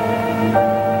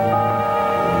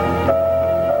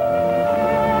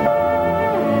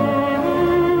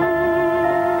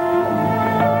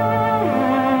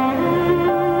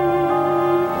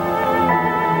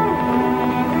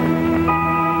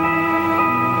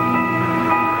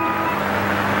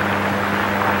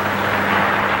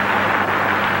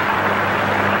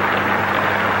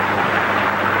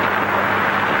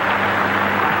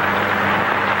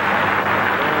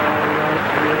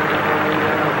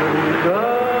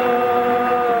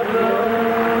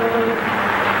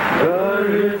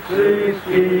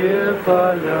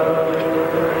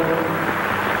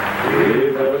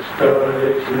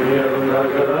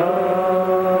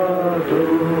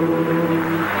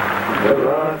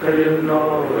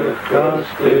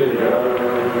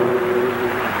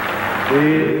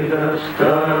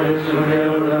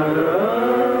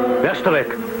 Վերջ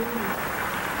տվեք,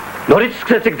 նորից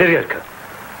սկսեցիք ձեր երգը,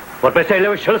 որպես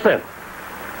այլևս չլսեմ։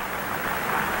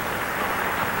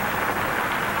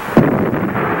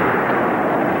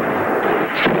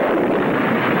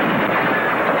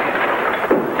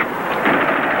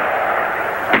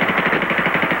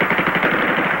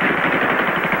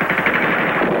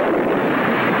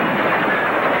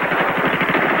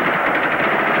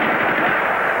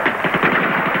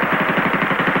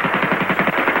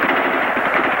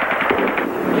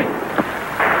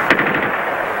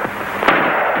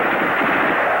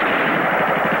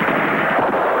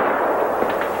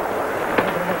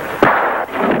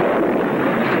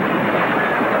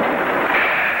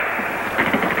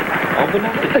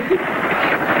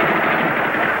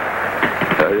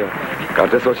 Այո,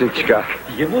 կարծես ոչինչ չկա։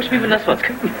 Եվ ոչ մի վնասվածք։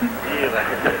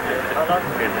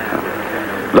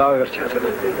 Լավ վերջացել։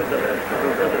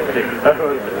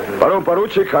 Պարոն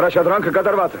պարուչիկ, առաջադրանքը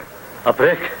կատարված է։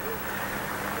 Ապրեք,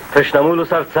 թշնամու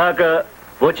լուսարձակը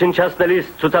ոչնչացնելիս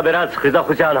ցուցաբերած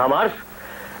խիզախության համար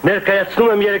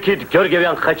ներկայացնում եմ երեքիդ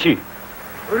Գյորգևյան խաչի։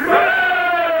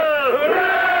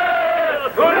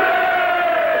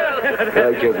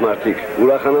 Այ քեզ մարդիկ,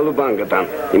 ուրախանալու բան գտան։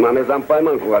 Հիմա մեզ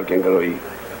անպայման կուղարկեն գրոհի։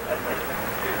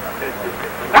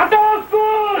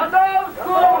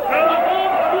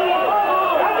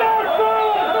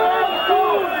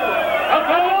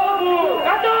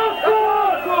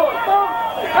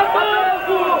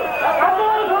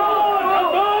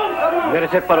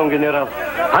 Ներեցեք, պարոն գեներալ։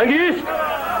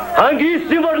 Հանգիստ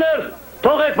զինվորներ,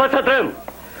 թողեք բացատրեմ։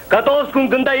 Կատովսկուն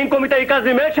գնդային կոմիտեի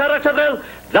կազմի մեջ առաջադրել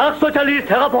ձախ սոցիալիստ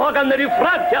հեղափոխականների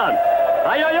ֆրակցիան։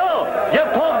 Այո, եւ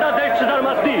թող դա դեր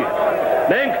չզարմացնի։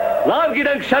 Մենք լավ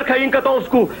գիտենք շարքային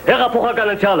Կատովսկու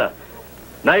հեղափոխականացյալը։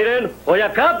 Նա իրեն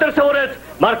հոյակապ դրսևորեց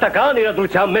մարտական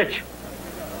իրադրության մեջ։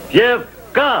 Եվ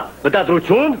կա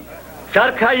մտադրություն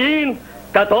շարքային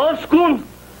Կատովսկուն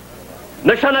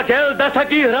նշանակել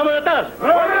դասակի հրամանատար։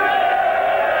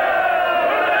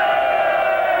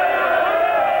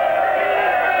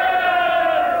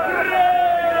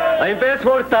 Այնպես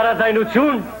որ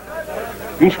տարաձայնություն,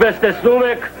 ինչպես տեսնում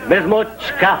եք, մեզ մոտ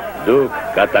չկա։ Դուք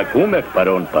կատակում եք,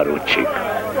 պարոն պարուչիկ։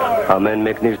 Ամեն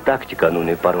մեկն իր տակտիկան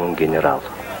ունի, պարոն գեներալ։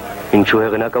 Ինչու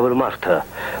հեղինակավոր մարդը,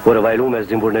 որը վայելում է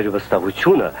զինվորների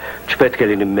վստահությունը, չպետք է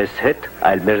լինի մեզ հետ,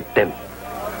 այլ մեր դեմ։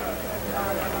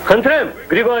 Խնդրեմ,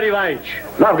 Գրիգոր Իվանիչ։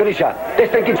 Լավ Գրիշա,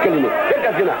 տեսնենք ինչ կլինի։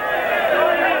 Վերկաց գնա։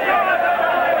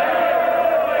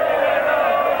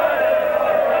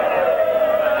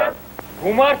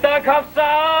 Գումարտակ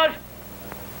հավսար։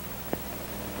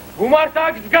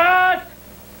 Գումարտակ զգաս։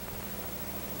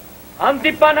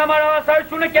 Հանդիպան համար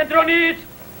հավասարությունը կենտրոնից։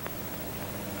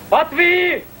 Պատվի,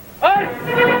 արդ։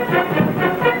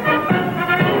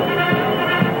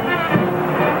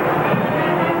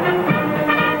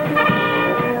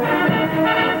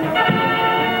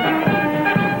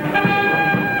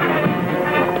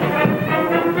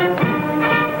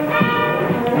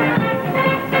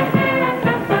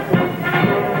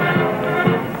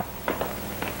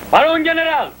 Պարոն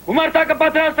գեներալ, գումարտակը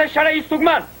պատրաստ է շարայի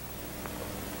ստուգման։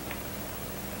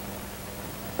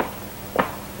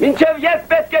 Մինչև ես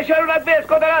պետք է շարունակվի ես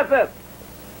կոդարասը։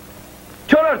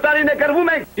 4 տարին է կրվում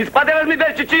ենք, իսկ պատերազմի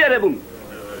վերջը չի երևում։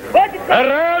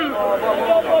 Հեռալ։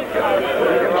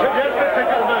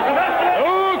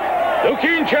 Դուք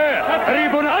ինչ է,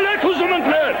 տրիբունալ եք ուզում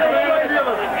ընկնել։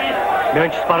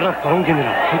 Միայն չսպառնակ, պարոն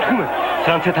գեներալ, խնդրում եմ,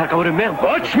 սրանց հետ հարկավոր է մեղմ։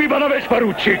 Ոչ մի բանավեճ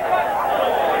պարուչիկ։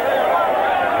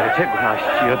 Երեցեք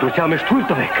իրադրության մեջ թույլ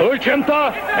տվեք։ Թույլ չեմ տա,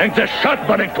 մենք ձեզ շատ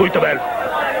բան ենք թույլ տվել։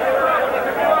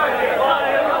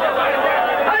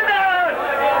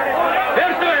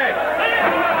 Վերցրեք,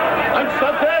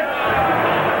 անցնացեք,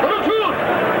 դրություն։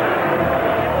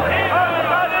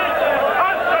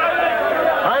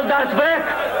 Հանդարտվեք։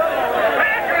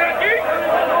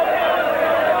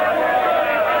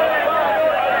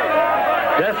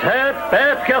 Ձեզ հետ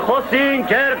պետք է խոսին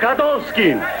Գեր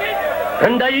Կատովսկին,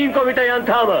 հնդային կոմիտեի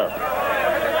անդամը։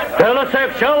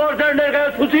 Դելսեք չէ, որ դեր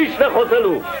ներկայացուցիչն է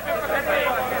խոսելու։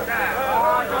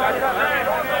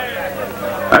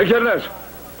 Անկերներ,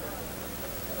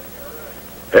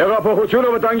 հեղափոխությունը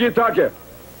վտանգի տակ է։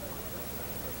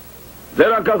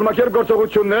 Ձեր անկազմակերպ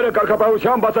գործողությունները,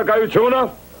 կարգապահության բացակայությունը,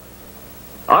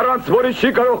 առանց որի չի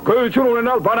կարող գոյություն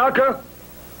ունենալ բանակը,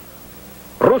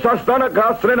 Ռուսաստանը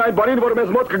կհասցնեն այն բանին, որ մեզ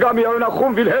մոտ կգա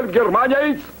միայնախումբ Վիլհելմ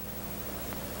Գերմանիայից,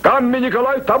 կամ մի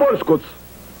Նիկոլայ Տաբորսկուց,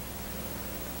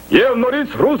 և նորից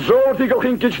ռուս ժողովրդի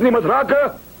գլխին կիջնի մտրակը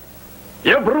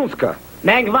և բրունսկը։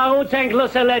 Մենք վաղուց ենք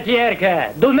լսել այդ երգը,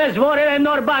 դու մեզ որևէ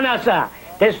նոր բան ասա,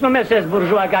 տեսնում ես ես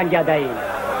բուրժուական գյադային։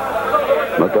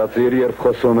 Մտածիր, երբ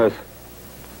խոսում ես։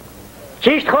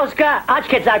 Ճիշտ խոսքը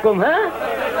աչք է ծակում, հա?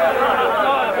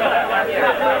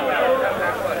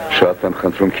 Շատ եմ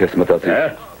խնդրում քեզ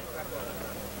մտածիր։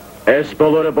 Այս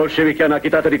բոլորը բոլշևիկյան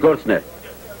ագիտատորի գործն է։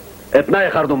 Էդ նա է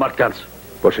խառնում մարդկանց։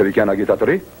 Բոլշևիկյան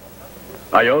ագիտատորի։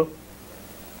 Այո,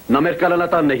 նա մեր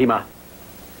կալանատանն է հիմա։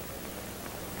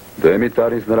 Դե մի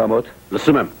տարից նրա մոտ։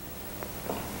 Լսում եմ։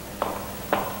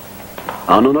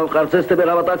 Անունով կարծես թե մեր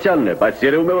հավատացյալն է, բայց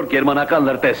երևում է, որ գերմանական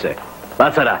լրտես է։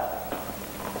 Բացարա։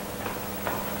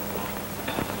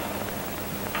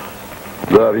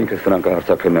 Լավ, ինքս նրան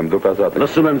կհարցակրնեմ, դուք ազատ եք։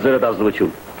 Լսում եմ ձերդ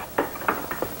ազնվություն։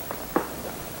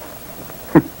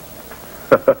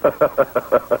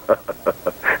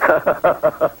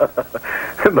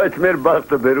 Բայց մեր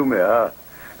բախտը բերում է, հա։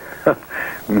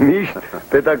 Միշտ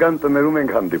պետական տներում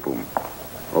ենք հանդիպում։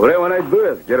 Ուրեմն այդ դու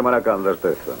ես գերմանական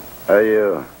լրտեսը։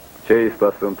 Այո, Չէի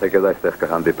սպասում, թե քեզ այստեղ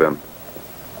կհանդիպեմ։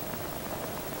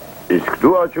 իսկ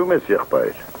դու աճում ես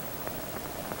եղբայր։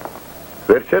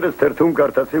 Վերջերս թերթում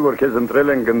կարդացի, որ քեզ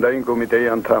ընտրել են գնդային կոմիտեի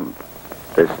անդամ։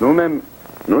 Տեսնում եմ,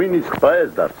 նույնիսկ պա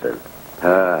ես դարձել։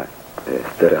 Հա, ես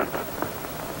դրան։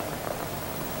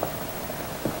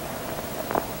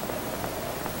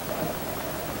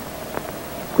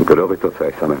 Գրողի տոց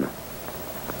այս ամենը։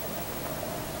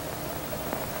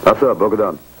 Ասա,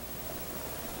 Բոգդան,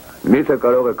 միթե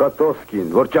կարող է Կատոսկին,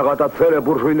 որ ճաղատացել է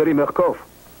բուրժույների մեղքով,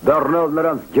 դառնալ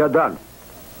նրանց ջադան։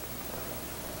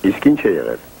 Իսկ ինչ է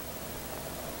եղել։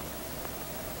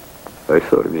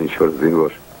 Այսօր մի ինչ-որ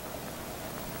զինվոր։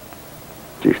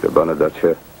 Ճիշտ է, բանը դա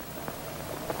չէ։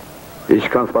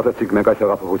 Ինչքան սպասեցինք մենք այս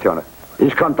հեղափոխությանը,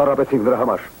 ինչքան տառապեցինք նրա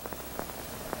համար։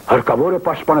 Հարկավոր է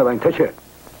պաշտպանել այն, թե չէ։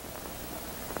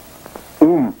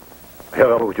 Ում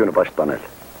հեղափոխությունը պաշտպանել։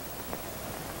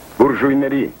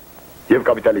 Բուրժույների և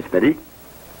կապիտալիստների։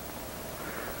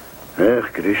 Էխ,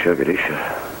 Գրիշա։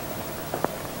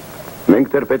 Մենք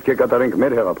դեռ պետք է կատարենք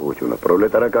մեր հեղափոխությունը,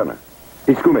 պրոլետարականը։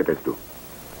 Իսկ ում ես դու։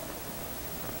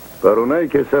 Պարոնայ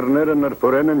կեսերները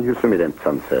նրբորեն են հյուսում իրենց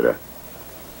ցանցերը։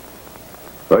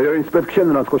 Այո, ինձ պետք չեն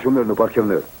նրանց կոչումներն ու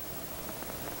պարգևները։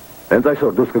 Հենց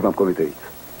այսօր դուրս կգամ կոմիտեից։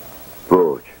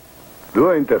 Ոչ, դու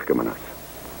այնտեղ կմնաս։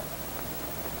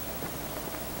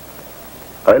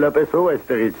 Այլապես ով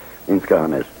այստեղից ինձ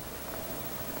կհաներ։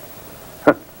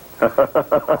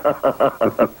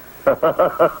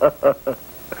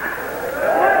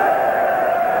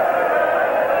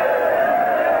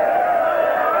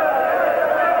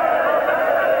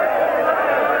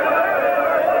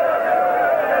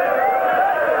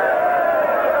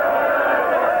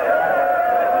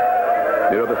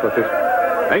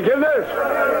 Ընկերներ,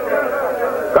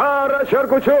 կա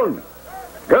առաջարկություն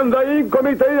գնդային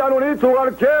կոմիտեի անունից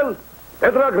ուղարկել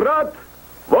Պետրագրադ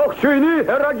ողջույնի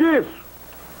հեռագիր։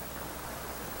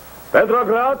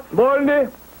 Պետրագրադ Սմոլնի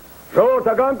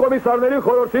ժողովրդական կոմիսարների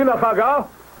խորհրդի նախագահ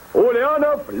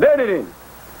Ուլիանով Լենինին։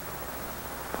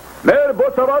 Մեր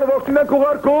բոցավար ողջույն ենք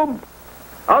ուղարկում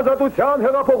ազատության,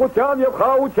 հեղափոխության և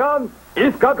խաղաղության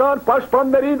իսկական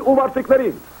պաշտպաններին ու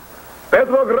մարդիկներին։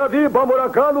 Պետրոգրադի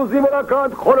բամորական ու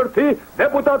զինվորական խորհրդի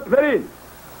դեպուտատներին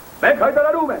մենք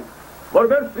հայտարարում ենք, որ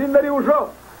վերջինների ուժով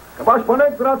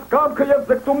կպաշտպանենք նրանց կամքը և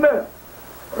ձգտումները։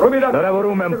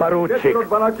 Հրավիրում եմ, պարուչիկ,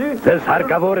 ձեզ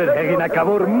հարկավոր է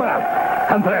հեղինակավոր մարդ,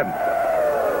 խնդրեմ։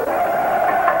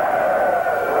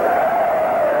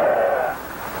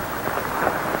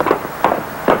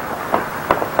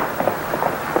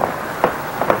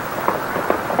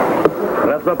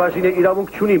 Ռազմաբաժինը իրավունք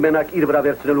չունի մենակ իր վրա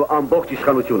վերցնելու ամբողջ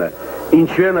իշխանությունը։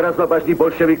 Ինչու են ռազմաբաժնի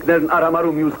բոլշևիկներն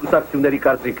արամարում մյուս կուսակցությունների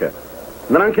կարծիքը։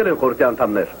 Նրանք էլ են խորհրդի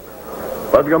անդամներ։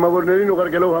 Պատգամավորներին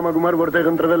ուղարկելով համագումար, որտեղ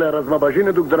ընտրվել է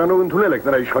ռազմաբաժինը, դուք դրանով ընդունել եք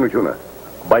նրա իշխանությունը։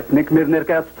 Բայց մենք մեր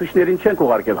ներկայացուցիչներին չենք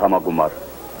ուղարկել համագումար։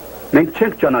 Մենք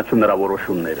չենք ճանաչում նրա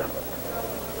որոշումները։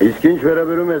 Իսկ ինչ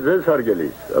վերաբերում է ձեզ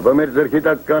հարգելիս, ապա մեր ձեռքի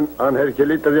տակ կան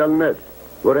անհերքելի տվյալներ,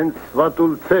 որ հենց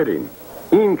Սվատուլ Ցերին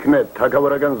ինքն է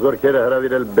թագավորական զորքերը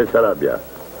հրավիրել Բեսարաբիա։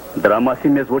 Դրա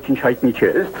մասին մեզ ոչինչ հայտնի չէ։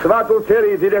 Իսկ Սվատուլ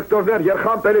Ցերի դիրեկտորներ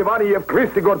Երխան Պելիվանի և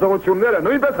Քրիստի գործողությունները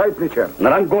նույնպես հայտնի չեն։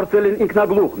 Նրանք գործել են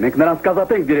ինքնագլուխ, մենք նրանց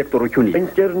կազատենք դիրեկտորությունից։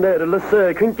 Ընկերներ,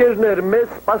 լսեք, ընկերներ, մեզ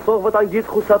սպասող վտանգից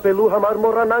խուսափելու համար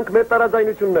մոռանանք մեր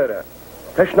տարաձայնությունները։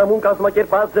 Թշնամուն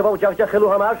կազմակերպած ձևով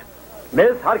ջախջախելու համար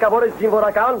մեզ հարկավոր է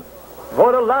զինվորական,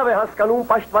 որը լավ է հասկանում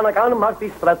պաշտպանական մարտի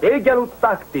ստրատեգիան ու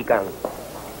տակտիկան։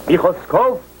 Մի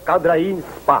խոսքով կադրային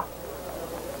սպա։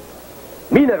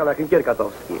 Մի նեղանակ ընկեր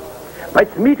Կատովսկի, բայց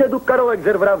միթե դուք կարող եք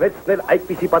ձեր վրա վերցնել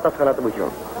այդպիսի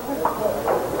պատասխանատվություն։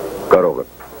 Կարող եմ։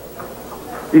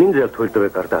 Ինձ էլ թույլ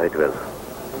տվեք արտահայտվել։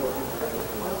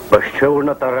 Բայց չէ որ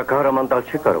նա տարրական հրաման տալ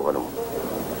չի կարողանում։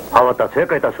 Հավատացեք,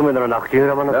 այդ ասում է նրա նախկին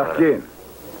հրամանատարը։ Նախկին։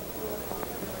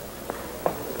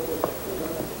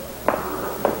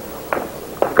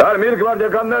 Կարմիր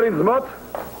գվարդիականներ ինձ մոտ։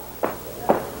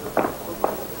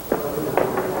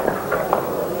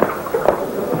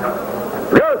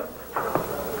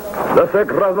 Լսեք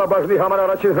ռազմաբաժնի համար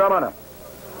առաջին հրամանը։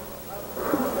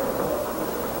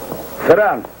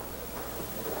 Սրան։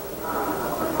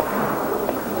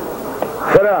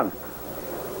 Սրան։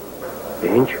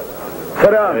 Ինչ։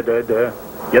 Սրան։ Դե,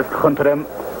 ես կխնդրեմ։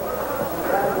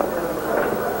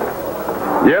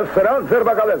 Եվ սրան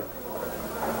ձերբակալել։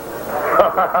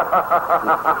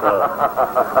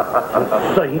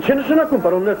 Սա ինչ է նշանակում,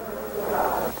 պարոններ։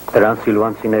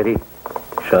 Տրանսիլվանցիների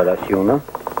շարասյունը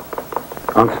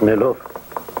անցնելով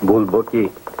Բուլբոկի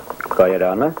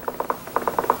կայարանը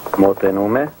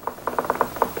մոտենում է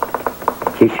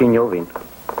Քիշինյովին։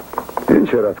 Ինչ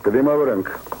երաց,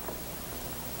 կդիմավորենք։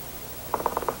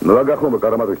 Նվագախումը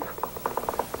կարամատույց։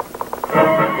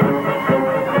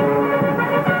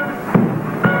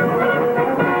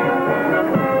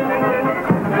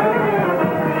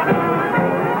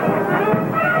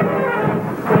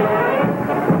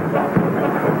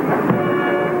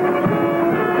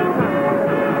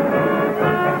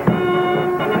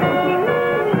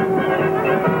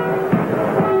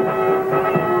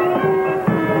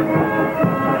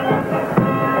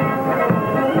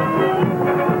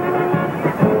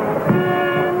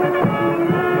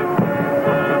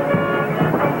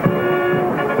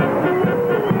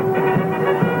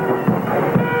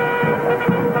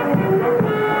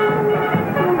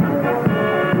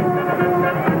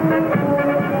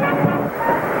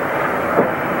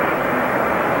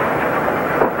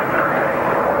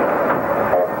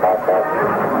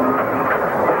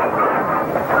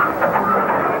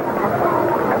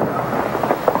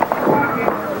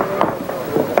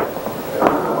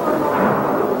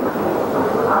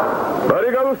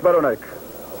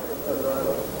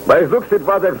 Բայց դուք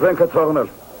ստիպված եք զենքը թողնել։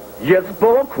 Ես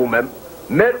բողոքում եմ,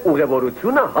 մեր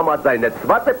ուղևորությունը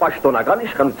համաձայնեցված է պաշտոնական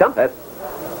իշխանության հետ։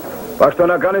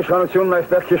 Պաշտոնական իշխանությունն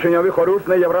այստեղ Քիշինյովի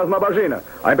խորհուրդն է եւ ռազմաբաժինը,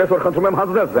 այնպես որ խնդրում եմ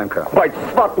հանձնել զենքը։ Բայց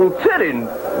սվատունցերին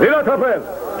Զինաթափել։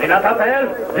 Զինաթափել,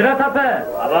 զինաթափել։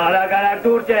 Աբա արագ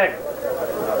դուրս եք։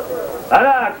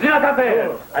 Արագ,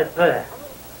 զինաթափել։ Այստեղ։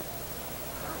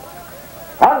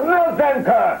 հանձնել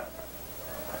զենքը։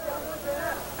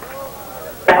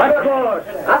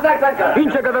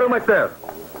 Ինչ է կատարում այստեղ։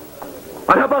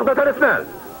 Անհապաղ դադարեցնել։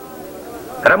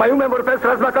 Հրամայում եմ որպես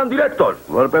ռազմական դիրեկտոր։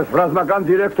 Որպես ռազմական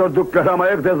դիրեկտոր դուք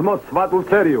կհրամայեք ձեզ մոտ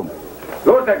սվատուլցերիում։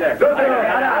 Դուրս եկեք,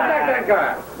 հանձնել զենքը։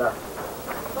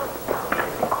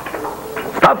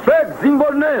 Ստապվեք,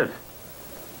 զինվորներ։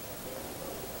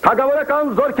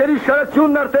 Թագավորական զորքերի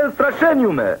շարությունն արդեն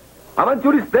ստրաշենիում է։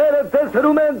 Ավանտյուրիստները ձեզ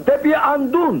հրում են դեպի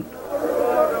անդունդ։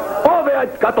 Ով է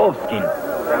այդ Կատովսկին։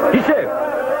 Հիշեք,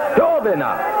 թե ով է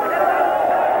նա։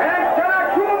 Մենք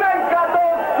ճանաչում ենք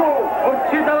Կատովսկու։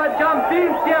 Որչի դավաճան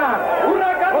պիմսյա։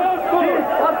 Ուրա Կատովսկու։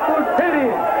 Սվատուլցերի։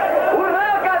 Ուրա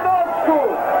Կատովսկու։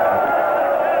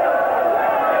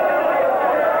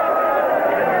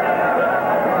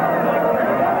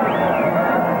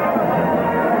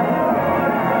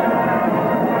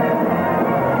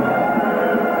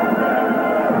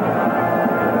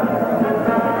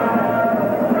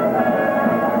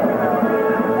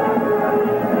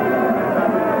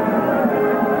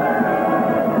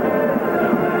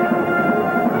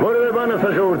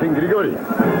 Գրիգորի։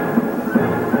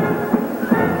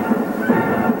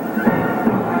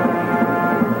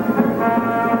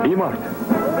 Իմարդ։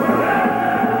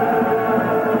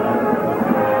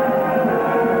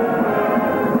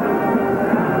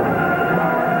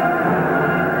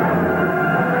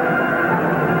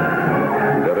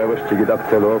 Դեռևս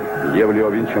չգիտակցելով եւ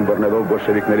լիովին չըմբռնելով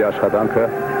բոլշևիկների աշխատանքը,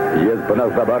 ես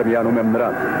բնազդաբար միանում եմ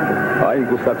նրանց։ Այն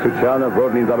կուսակցությանը,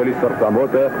 որն ինձ ավելի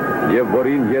սրտամոտ է եւ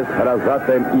որին ես հրազատ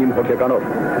եմ իմ հոգեկանով։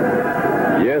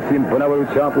 Ես իմ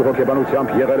բնավորությամբ ու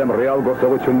հոգեբանությամբ եղել եմ ռեալ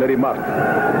գործողությունների մարդ։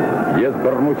 Ես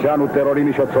բռնության ու տերորի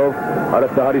միջոցով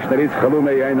հարստահարիչներից խլում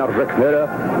էի այն արժեքները,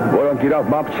 որոնք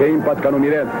իրավամբ չէին պատկանում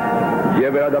իրենց,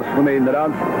 եւ վերադարձնում էին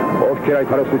նրանց, ովքեր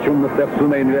այդ հարստությունն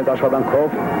ստեղծում էին իրենց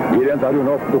աշխատանքով, իրենց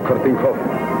արյունով ու քրտինքով։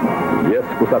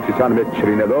 Ես կուսակցության մեջ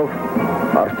չլինելով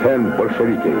արդեն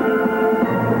բոլշևիկ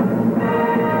էի։